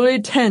in a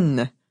bully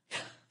tin.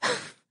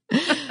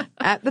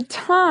 At the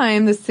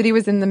time, the city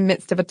was in the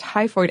midst of a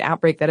typhoid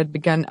outbreak that had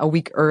begun a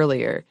week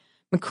earlier.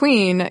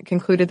 McQueen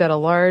concluded that a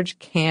large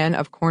can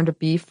of corned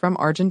beef from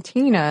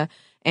Argentina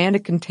and a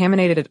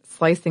contaminated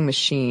slicing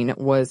machine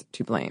was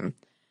to blame.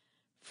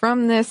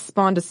 From this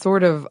spawned a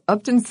sort of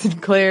Upton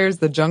Sinclair's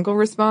The Jungle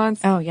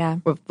response. Oh, yeah.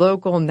 With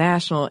local,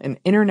 national, and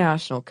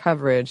international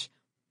coverage.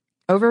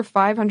 Over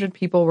 500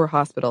 people were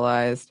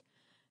hospitalized.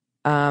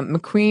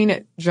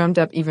 McQueen drummed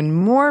up even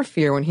more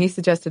fear when he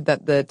suggested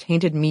that the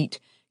tainted meat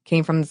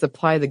came from the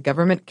supply the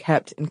government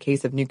kept in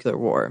case of nuclear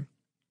war.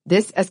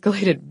 This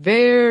escalated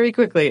very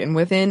quickly, and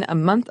within a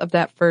month of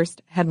that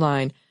first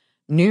headline,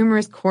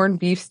 numerous corned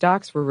beef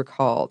stocks were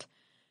recalled.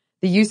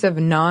 The use of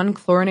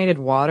non-chlorinated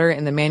water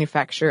in the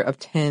manufacture of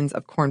tins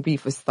of corned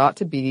beef was thought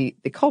to be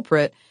the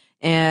culprit,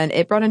 and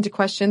it brought into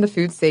question the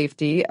food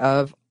safety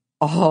of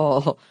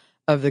all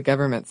of the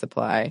government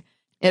supply.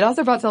 It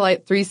also brought to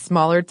light 3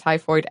 smaller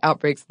typhoid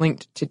outbreaks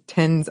linked to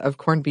tins of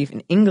corned beef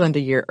in England a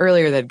year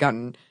earlier that had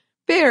gotten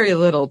very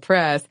little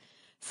press.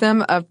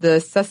 Some of the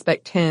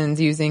suspect tins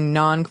using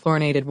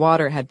non-chlorinated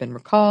water had been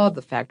recalled.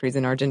 The factories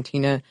in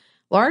Argentina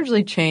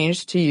largely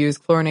changed to use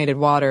chlorinated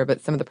water,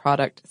 but some of the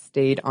product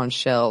stayed on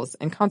shelves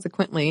and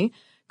consequently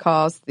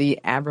caused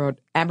the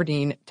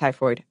Aberdeen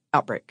typhoid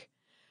outbreak.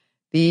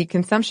 The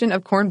consumption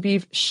of corned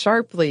beef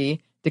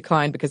sharply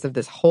declined because of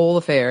this whole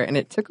affair, and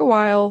it took a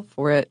while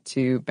for it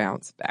to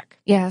bounce back.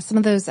 Yeah, some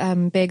of those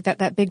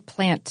that big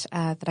plant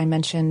that I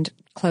mentioned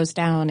closed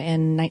down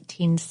in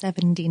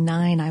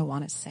 1979, I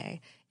want to say.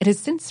 It has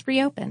since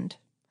reopened.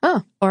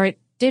 Oh. Or it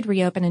did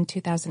reopen in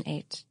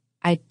 2008.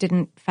 I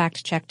didn't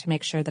fact check to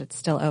make sure that it's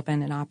still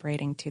open and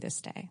operating to this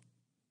day.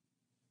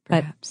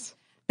 Perhaps.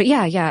 But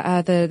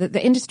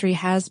the industry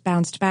has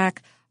bounced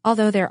back,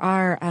 although there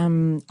are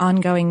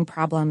ongoing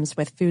problems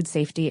with food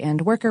safety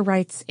and worker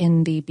rights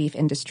in the beef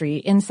industry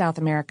in South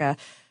America,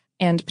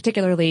 and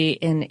particularly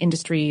in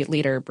industry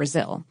leader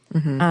Brazil.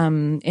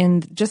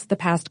 In just the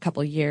past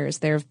couple of years,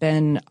 there have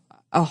been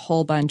a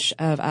whole bunch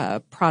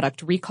of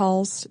product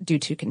recalls due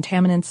to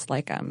contaminants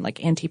like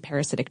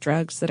anti-parasitic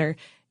drugs that are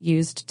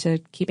used to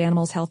keep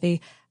animals healthy,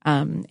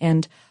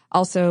 and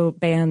also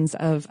bans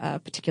of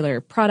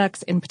particular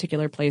products in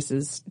particular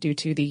places due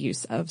to the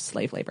use of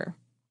slave labor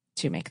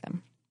to make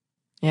them.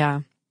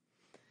 Yeah.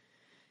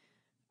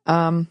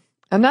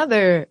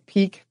 Another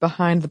peek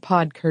behind the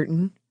pod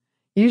curtain.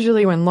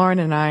 Usually when Lauren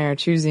and I are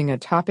choosing a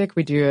topic,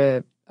 we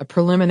do a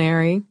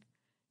preliminary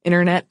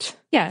internet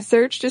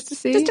search just to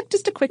see.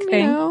 Just a quick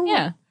thing.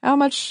 Yeah. How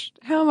much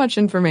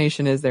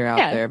information is there out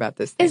there about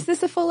this thing? Is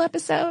this a full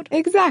episode?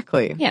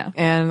 Exactly. Yeah.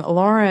 And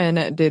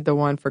Lauren did the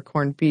one for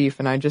corned beef,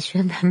 and I just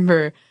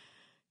remember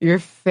your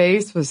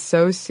face was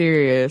so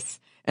serious.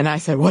 And I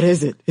said, "What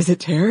is it? Is it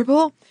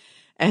terrible?"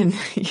 And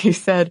you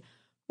said,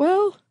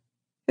 "Well,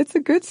 it's a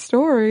good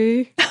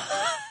story."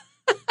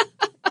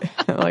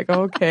 I'm like,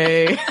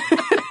 okay.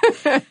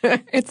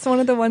 It's one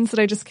of the ones that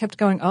I just kept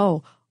going,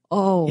 oh,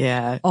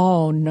 yeah.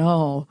 Oh,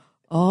 no.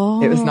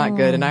 Oh. It was not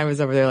good. And I was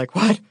over there like,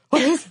 what?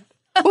 What is it?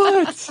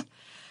 What?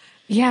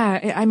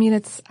 Yeah. I mean,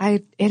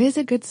 it is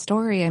a good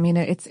story. I mean,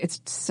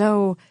 it's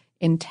so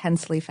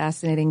intensely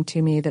fascinating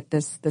to me that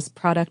this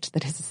product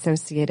that is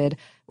associated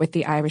with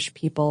the Irish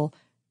people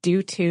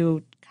due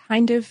to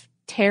kind of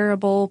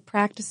terrible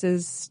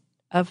practices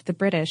of the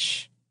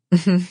British.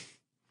 It's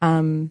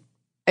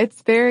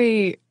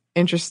very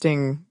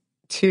interesting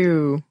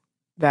too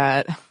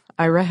that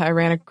I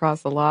ran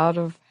across a lot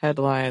of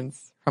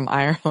headlines from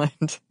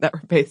Ireland that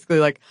were basically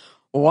like,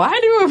 why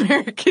do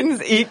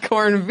Americans eat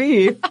corned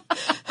beef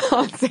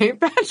on St.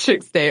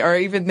 Patrick's Day? Or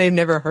even they've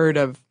never heard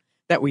of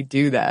that we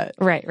do that.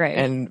 Right.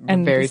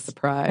 And very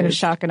surprised. And a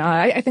shock and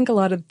awe. I think a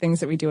lot of the things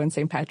that we do on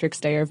St. Patrick's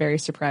Day are very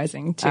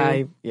surprising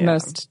to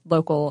most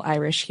local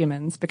Irish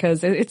humans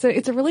because it's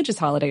a religious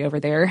holiday over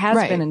there. It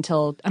has been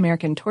until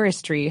American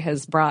touristry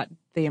has brought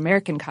the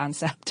American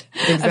concept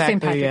of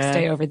St. Patrick's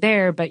Day over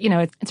there. But,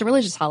 it's a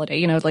religious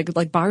holiday.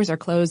 Like bars are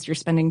closed. You're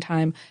spending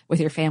time with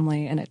your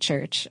family and at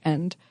church.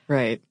 And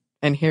right.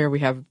 And here we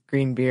have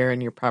green beer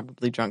and you're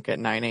probably drunk at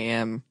 9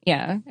 a.m.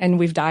 Yeah. And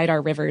we've dyed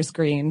our rivers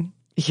green.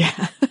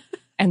 Yeah.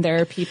 And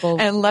there are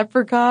people. And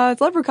leprechauns.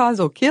 Leprechauns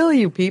will kill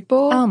you,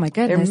 people. Oh, my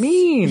goodness. They're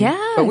mean.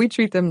 Yeah. But we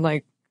treat them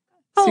like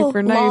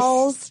super nice.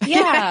 Lols.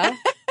 Yeah.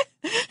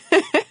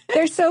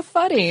 They're so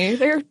funny.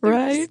 They're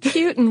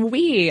cute and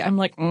wee. I'm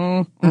like,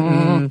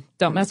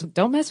 don't mess with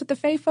the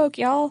Fae folk,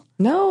 y'all.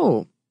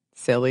 No.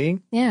 Silly.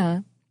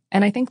 Yeah.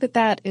 And I think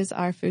that is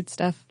our food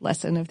stuff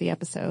lesson of the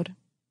episode.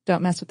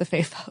 Don't mess with the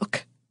Fae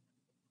folk.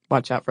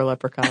 Watch out for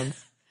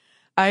leprechauns.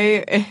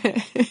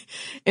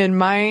 In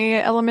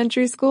my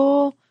elementary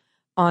school,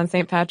 on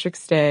St.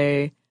 Patrick's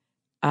Day,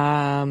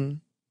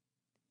 during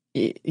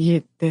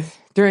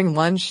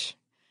lunch,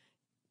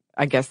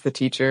 I guess the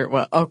teacher,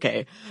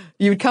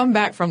 you would come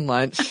back from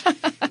lunch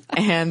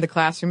and the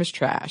classroom is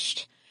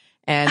trashed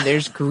and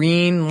there's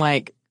green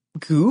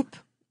goop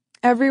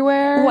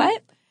everywhere.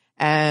 What?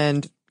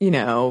 And,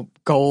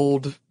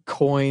 gold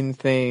coin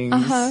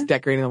things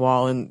decorating the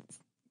wall. And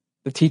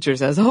the teacher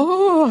says,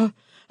 "Oh,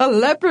 a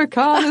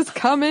leprechaun has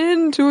come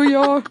into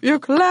your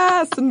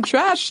class and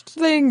trashed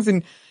things."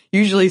 And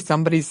usually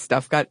somebody's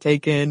stuff got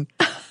taken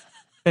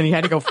and you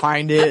had to go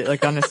find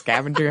it on a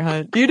scavenger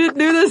hunt. You didn't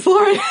do this,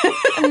 Lauren?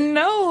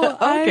 No.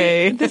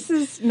 Okay. This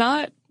is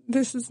not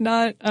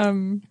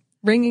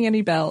ringing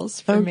any bells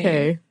for me.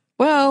 Okay.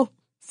 Well,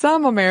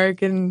 some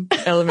American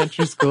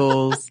elementary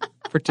schools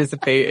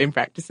participate in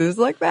practices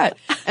like that.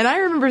 And I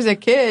remember as a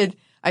kid,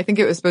 I think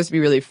it was supposed to be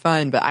really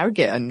fun, but I would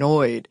get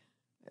annoyed.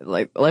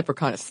 Like a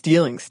leprechaun is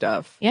stealing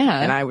stuff. Yeah.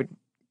 And I would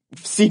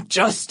seek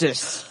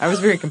justice. I was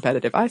very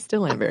competitive. I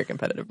still am very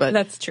competitive, but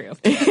that's true.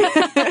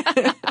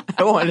 I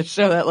want to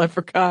show that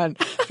leprechaun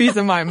piece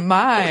of my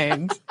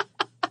mind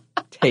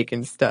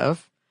taking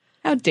stuff.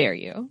 How dare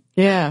you?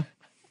 Yeah.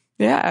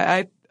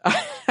 Yeah.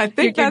 I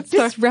think you're that's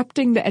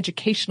disrupting the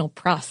educational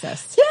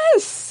process.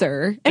 Yes,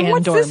 sir. And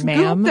what's this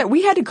goop that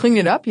we had to clean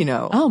it up,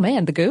 Oh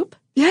man, the goop?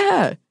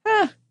 Yeah.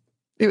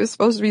 It was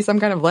supposed to be some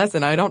kind of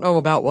lesson. I don't know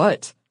about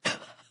what.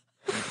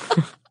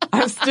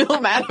 I'm still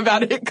mad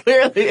about it,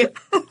 clearly.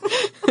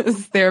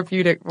 It's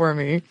therapeutic for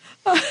me.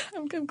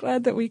 I'm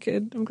glad that we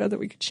could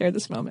share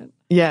this moment.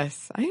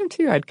 Yes, I am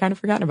too. I'd kind of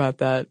forgotten about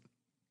that.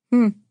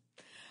 But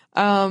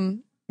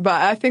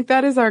I think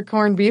that is our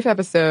corned beef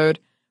episode.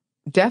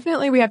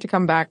 Definitely we have to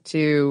come back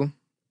to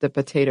the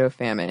potato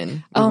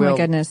famine. My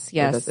goodness,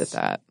 yes. Revisit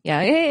that.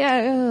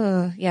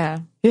 Yeah.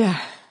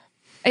 Yeah.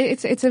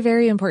 It's a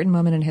very important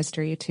moment in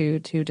history to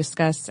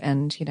discuss,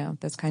 and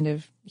those kind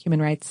of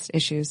human rights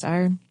issues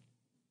are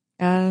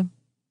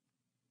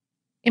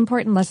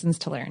important lessons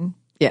to learn.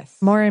 Yes.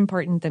 More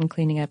important than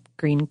cleaning up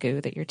green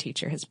goo that your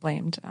teacher has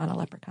blamed on a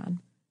leprechaun.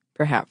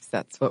 Perhaps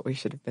that's what we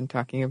should have been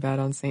talking about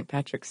on St.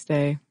 Patrick's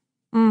Day.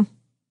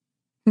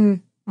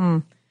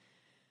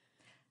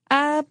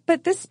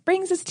 But this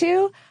brings us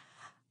to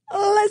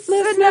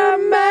Listener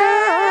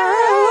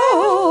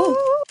Mail.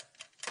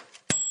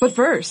 But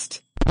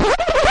first,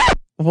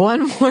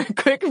 one more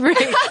quick break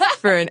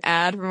for an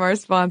ad from our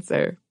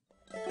sponsor.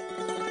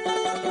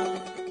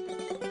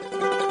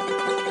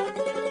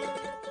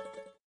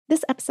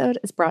 This episode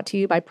is brought to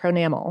you by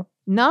Pronamel.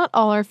 Not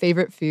all our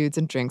favorite foods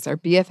and drinks are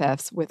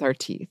BFFs with our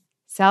teeth.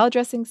 Salad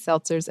dressings,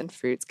 seltzers, and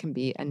fruits can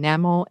be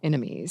enamel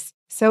enemies.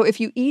 So if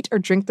you eat or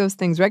drink those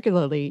things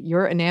regularly,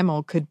 your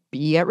enamel could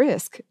be at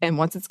risk. And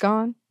once it's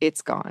gone,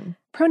 it's gone.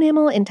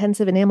 Pronamel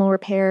Intensive Enamel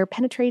Repair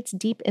penetrates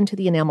deep into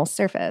the enamel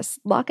surface,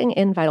 locking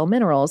in vital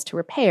minerals to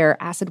repair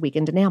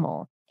acid-weakened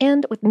enamel.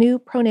 And with new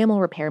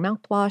Pronamel Repair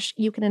mouthwash,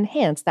 you can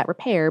enhance that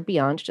repair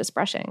beyond just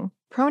brushing.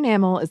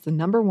 Pronamel is the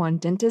 #1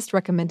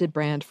 dentist-recommended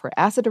brand for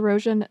acid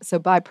erosion, so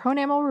buy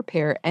Pronamel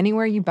Repair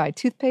anywhere you buy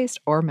toothpaste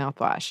or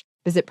mouthwash.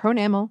 Visit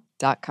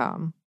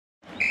pronamel.com.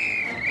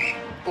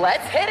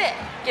 Let's hit it.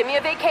 Give me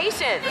a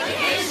vacation.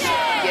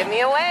 Give me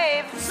a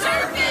wave.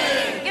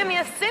 Surfing. Give me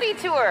a city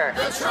tour.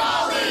 The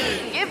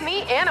trolley. Give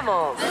me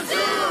animals. The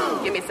zoo.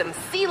 Give me some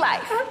sea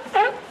life.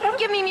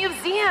 Give me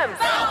museums.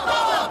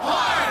 Balboa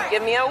Park.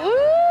 Give me a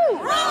woo.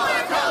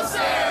 Roller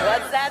coaster.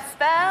 What's that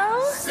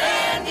spell?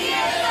 San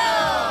Diego.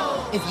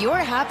 If you're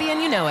happy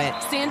and you know it,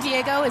 San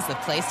Diego is the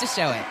place to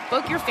show it.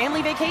 Book your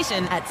family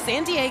vacation at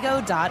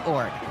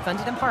sandiego.org.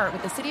 Funded in part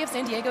with the City of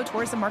San Diego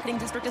Tourism Marketing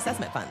District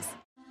Assessment Funds.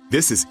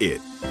 This is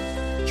it.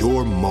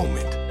 Your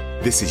moment.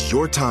 This is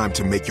your time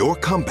to make your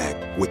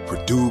comeback with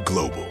Purdue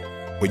Global.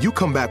 When you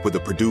come back with a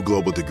Purdue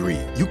Global degree,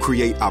 you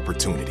create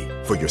opportunity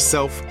for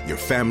yourself, your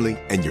family,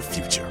 and your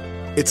future.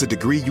 It's a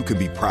degree you can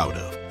be proud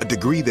of, a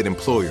degree that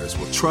employers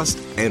will trust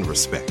and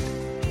respect.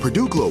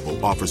 Purdue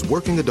Global offers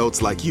working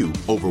adults like you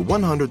over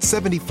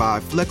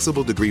 175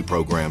 flexible degree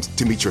programs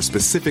to meet your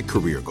specific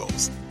career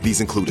goals.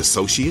 These include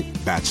associate,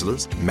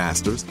 bachelor's,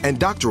 master's, and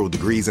doctoral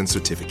degrees and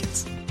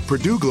certificates.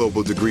 Purdue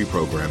Global degree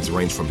programs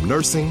range from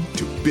nursing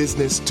to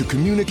business to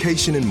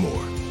communication and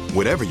more.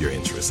 Whatever your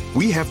interest,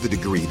 we have the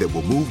degree that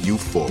will move you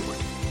forward.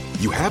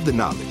 You have the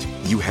knowledge,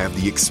 you have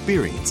the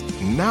experience.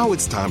 Now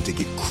it's time to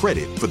get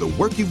credit for the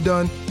work you've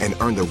done and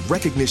earn the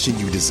recognition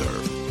you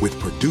deserve with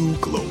Purdue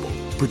Global,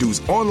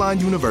 Purdue's online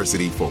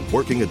university for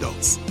working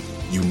adults.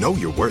 You know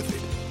you're worth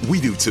it.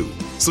 We do too.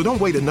 So don't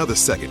wait another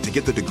second to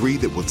get the degree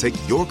that will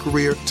take your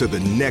career to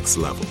the next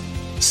level.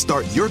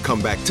 Start your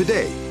comeback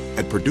today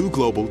at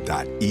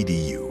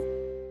purdueglobal.edu.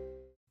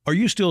 Are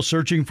you still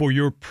searching for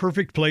your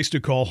perfect place to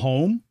call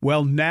home?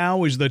 Well,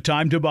 now is the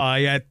time to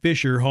buy at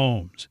Fisher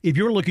Homes. If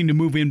you're looking to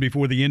move in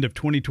before the end of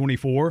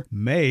 2024,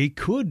 May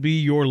could be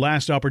your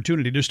last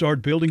opportunity to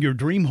start building your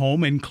dream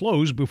home and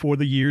close before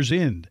the year's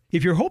end.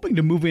 If you're hoping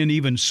to move in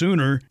even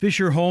sooner,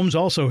 Fisher Homes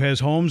also has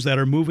homes that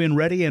are move-in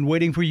ready and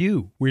waiting for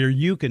you, where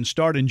you can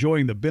start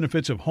enjoying the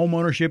benefits of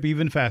homeownership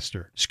even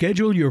faster.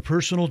 Schedule your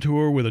personal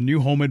tour with a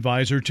new home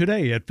advisor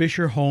today at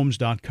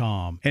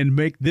FisherHomes.com and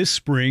make this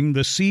spring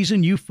the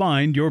season you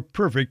find your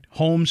perfect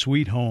home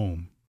sweet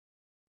home.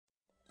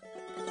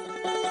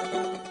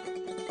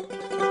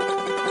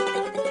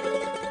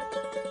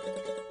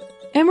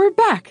 And we're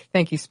back.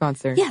 Thank you,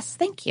 sponsor. Yes,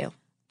 thank you.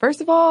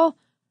 First of all,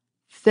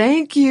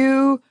 thank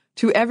you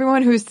to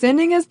everyone who's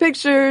sending us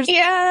pictures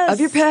of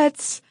your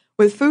pets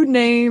with food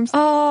names.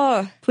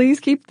 Oh, please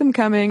keep them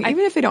coming,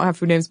 even if they don't have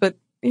food names, but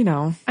you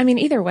know. I mean,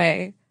 either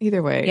way.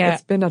 Yeah.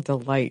 It's been a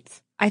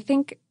delight. I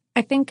think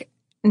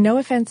no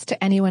offense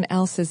to anyone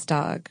else's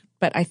dog,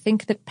 but I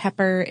think that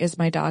Pepper is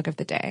my dog of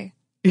the day.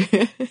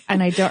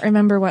 And I don't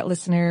remember what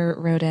listener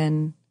wrote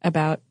in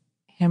about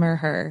him or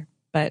her,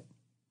 but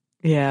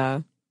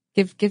yeah.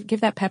 Give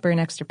that Pepper an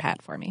extra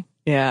pat for me.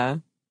 Yeah.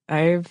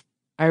 I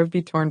would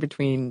be torn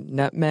between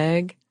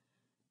nutmeg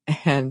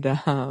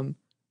and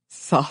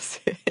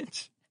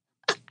sausage.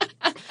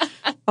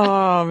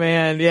 Oh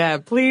man, yeah,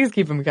 please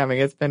keep them coming.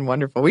 It's been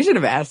wonderful. We should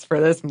have asked for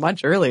this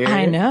much earlier.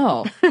 I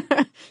know.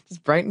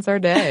 Just brightens our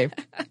day.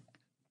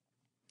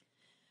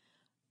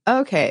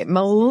 Okay,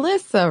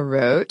 Melissa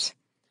wrote,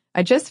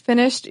 I just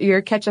finished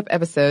your catch-up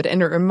episode,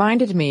 and it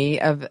reminded me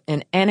of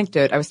an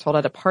anecdote I was told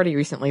at a party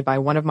recently by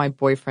one of my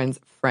boyfriend's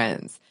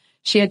friends.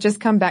 She had just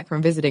come back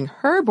from visiting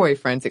her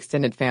boyfriend's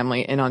extended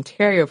family in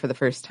Ontario for the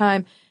first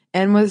time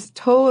and was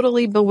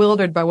totally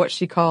bewildered by what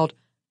she called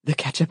the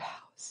ketchup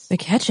house. The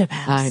ketchup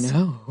house. I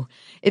know.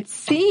 It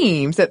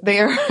seems that they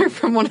are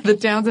from one of the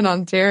towns in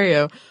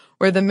Ontario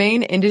where the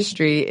main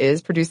industry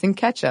is producing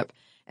ketchup,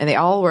 and they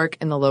all work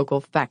in the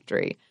local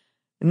factory.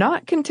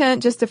 Not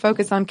content just to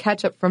focus on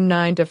ketchup from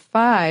 9 to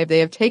 5, they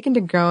have taken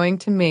to growing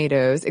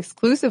tomatoes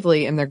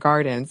exclusively in their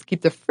gardens,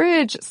 keep the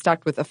fridge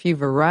stocked with a few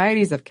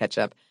varieties of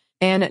ketchup,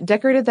 and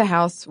decorated the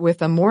house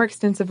with a more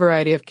extensive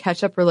variety of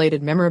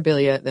ketchup-related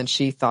memorabilia than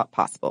she thought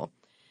possible.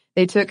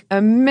 They took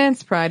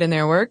immense pride in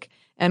their work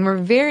and were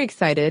very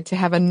excited to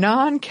have a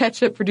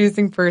non-ketchup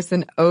producing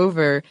person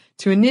over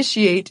to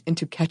initiate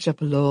into ketchup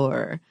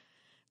lore.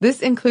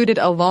 This included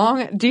a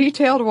long,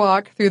 detailed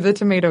walk through the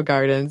tomato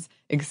gardens,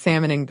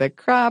 examining the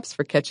crops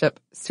for ketchup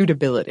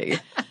suitability.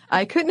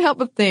 I couldn't help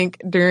but think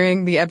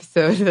during the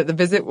episode that the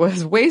visit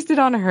was wasted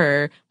on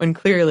her when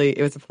clearly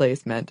it was a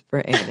place meant for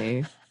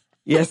Annie.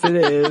 Yes, it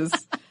is.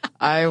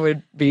 I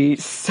would be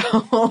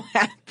so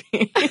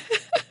happy.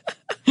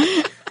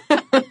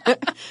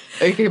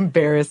 Like,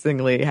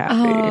 embarrassingly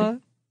happy.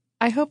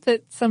 I hope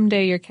that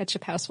someday your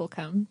ketchup house will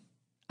come.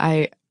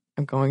 I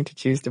am going to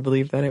choose to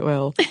believe that it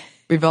will.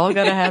 We've all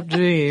got to have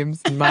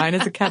dreams. Mine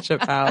is a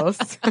ketchup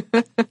house.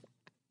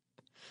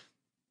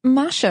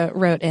 Masha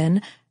wrote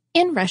in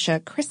Russia,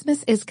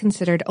 Christmas is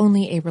considered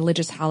only a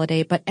religious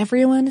holiday, but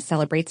everyone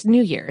celebrates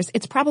New Year's.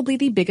 It's probably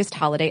the biggest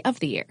holiday of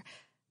the year.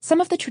 Some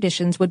of the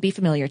traditions would be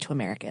familiar to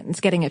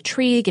Americans, getting a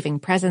tree, giving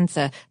presents,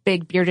 a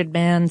big bearded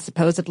man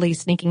supposedly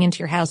sneaking into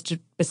your house to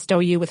bestow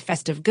you with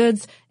festive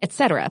goods,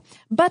 etc.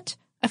 But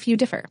a few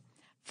differ.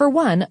 For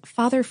one,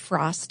 Father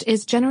Frost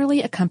is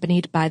generally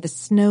accompanied by the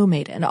Snow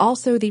Maiden,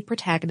 also the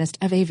protagonist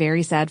of a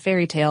very sad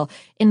fairy tale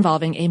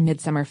involving a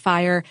midsummer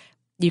fire.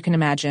 You can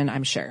imagine,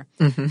 I'm sure.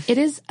 Mm-hmm. It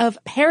is of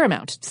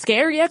paramount,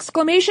 scary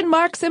exclamation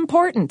marks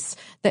importance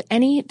that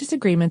any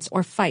disagreements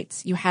or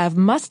fights you have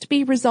must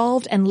be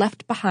resolved and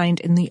left behind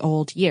in the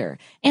old year.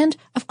 And,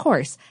 of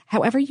course,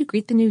 however you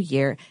greet the new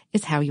year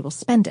is how you will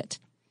spend it.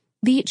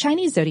 The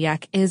Chinese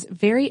zodiac is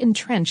very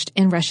entrenched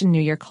in Russian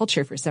New Year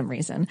culture for some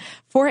reason.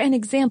 For an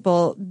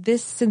example,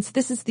 since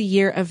this is the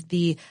year of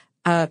the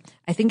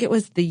I think it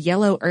was the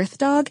Yellow Earth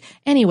Dog.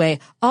 Anyway,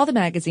 all the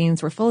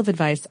magazines were full of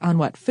advice on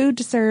what food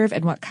to serve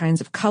and what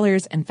kinds of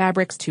colors and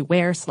fabrics to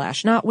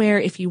wear/not wear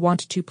if you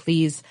wanted to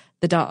please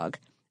the dog.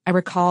 I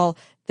recall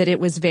that it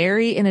was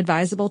very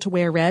inadvisable to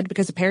wear red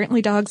because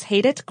apparently dogs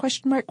hate it, ?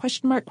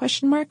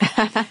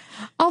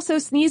 Also,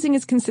 sneezing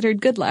is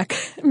considered good luck,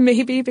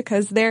 maybe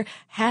because there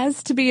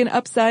has to be an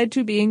upside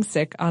to being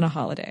sick on a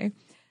holiday.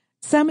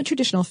 Some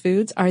traditional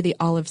foods are the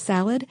olive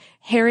salad,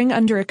 herring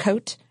under a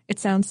coat. It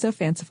sounds so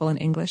fanciful in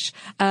English.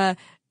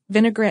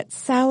 Vinaigrette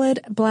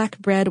salad, black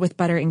bread with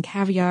butter and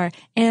caviar,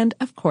 and,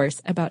 of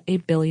course, about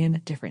 1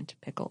 billion different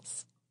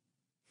pickles.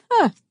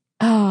 Huh.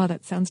 Oh,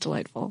 that sounds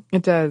delightful.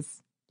 It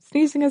does.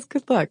 Sneezing is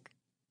good luck.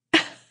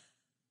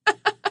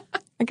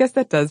 I guess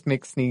that does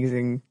make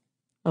sneezing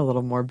a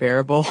little more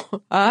bearable.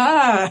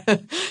 Silver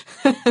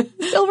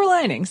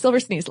lining. Silver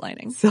sneeze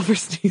lining. Silver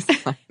sneeze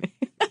lining.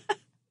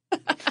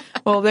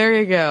 Well, there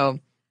you go.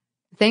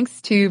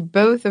 Thanks to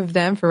both of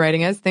them for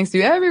writing us. Thanks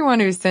to everyone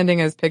who's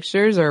sending us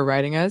pictures or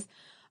writing us.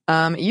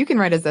 You can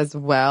write us as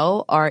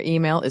well. Our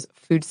email is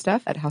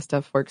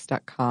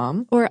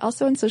foodstuff@howstuffworks.com. Or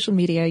also on social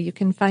media. You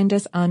can find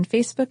us on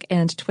Facebook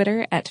and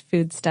Twitter at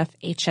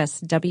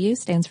foodstuffhsw,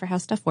 stands for How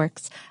Stuff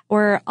Works.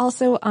 Or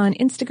also on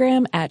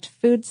Instagram at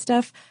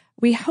foodstuff.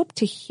 We hope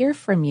to hear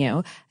from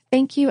you.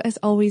 Thank you, as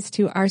always,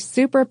 to our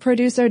super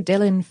producer,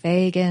 Dylan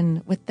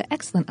Fagan, with the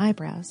excellent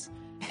eyebrows.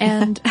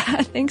 And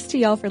thanks to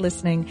y'all for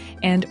listening.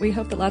 And we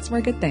hope that lots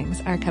more good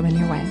things are coming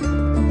your way.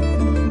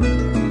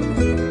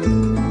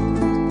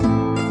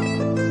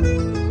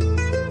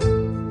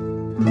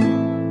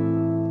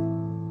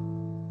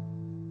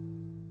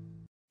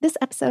 This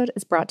episode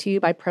is brought to you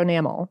by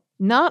Pronamel.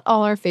 Not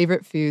all our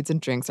favorite foods and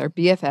drinks are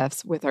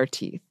BFFs with our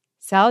teeth.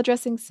 Salad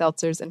dressings,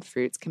 seltzers, and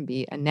fruits can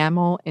be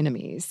enamel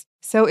enemies.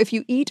 So if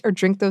you eat or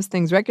drink those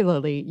things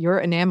regularly, your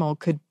enamel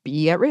could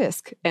be at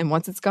risk. And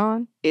once it's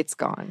gone, it's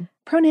gone.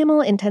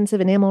 Pronamel Intensive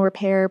Enamel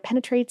Repair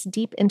penetrates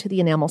deep into the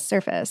enamel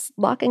surface,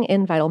 locking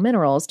in vital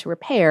minerals to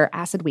repair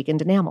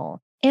acid-weakened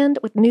enamel. And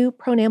with new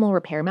Pronamel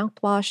Repair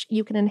mouthwash,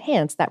 you can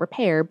enhance that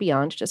repair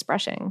beyond just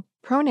brushing.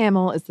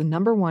 Pronamel is the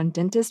 #1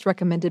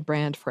 dentist-recommended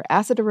brand for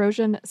acid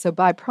erosion, so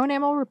buy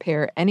Pronamel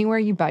Repair anywhere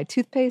you buy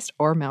toothpaste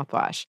or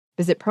mouthwash.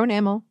 Visit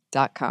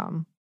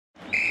pronamel.com.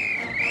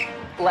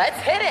 Let's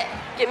hit it.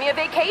 Give me a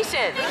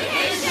vacation.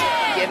 Vacation.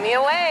 Give me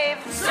a wave.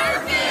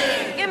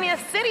 Surfing. Give me a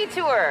city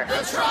tour.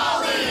 The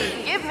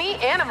trolley. Give me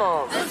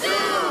animals. The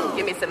zoo.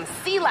 Give me some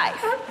sea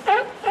life.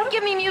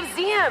 Give me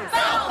museums.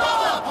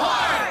 Balboa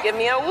Park. Give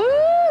me a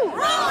woo.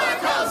 Roller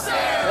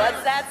coaster.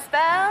 What's that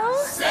spell?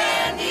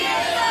 San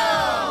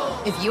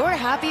Diego. If you're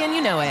happy and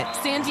you know it,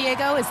 San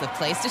Diego is the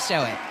place to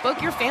show it.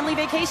 Book your family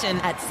vacation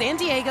at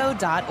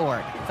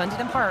sandiego.org. Funded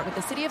in part with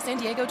the City of San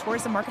Diego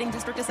Tourism Marketing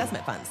District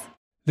Assessment Funds.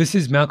 This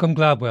is Malcolm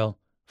Gladwell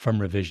from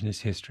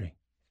Revisionist History.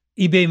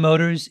 eBay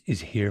Motors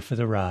is here for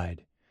the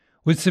ride.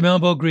 With some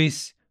elbow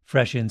grease,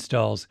 fresh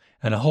installs,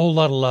 and a whole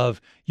lot of love,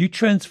 you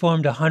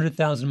transformed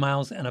 100,000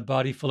 miles and a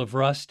body full of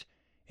rust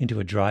into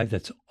a drive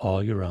that's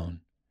all your own.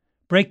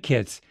 Brake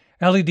kits,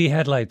 LED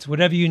headlights,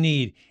 whatever you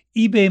need,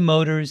 eBay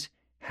Motors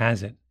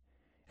has it.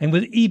 And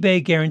with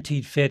eBay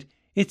Guaranteed Fit,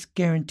 it's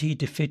guaranteed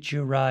to fit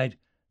your ride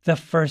the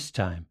first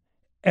time,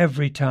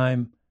 every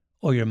time,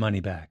 or your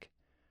money back.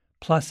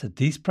 Plus, at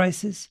these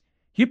prices,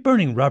 you're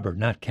burning rubber,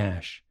 not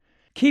cash.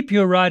 Keep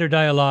your ride or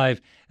die alive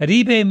at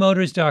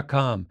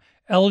ebaymotors.com.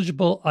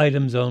 Eligible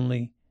items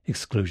only.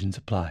 Exclusions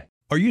apply.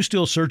 Are you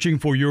still searching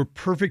for your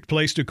perfect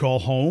place to call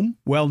home?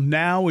 Well,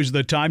 now is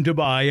the time to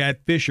buy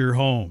at Fisher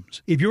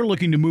Homes. If you're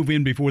looking to move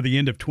in before the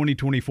end of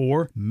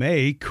 2024,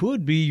 May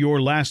could be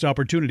your last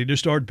opportunity to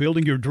start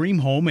building your dream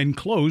home and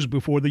close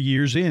before the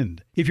year's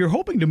end. If you're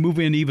hoping to move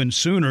in even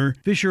sooner,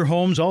 Fisher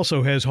Homes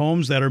also has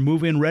homes that are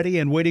move-in ready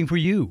and waiting for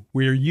you,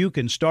 where you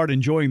can start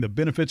enjoying the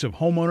benefits of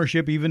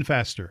homeownership even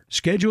faster.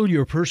 Schedule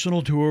your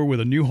personal tour with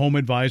a new home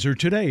advisor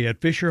today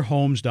at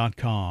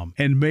FisherHomes.com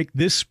and make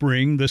this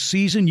spring the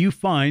season you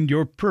find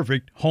your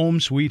perfect home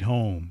sweet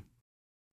home.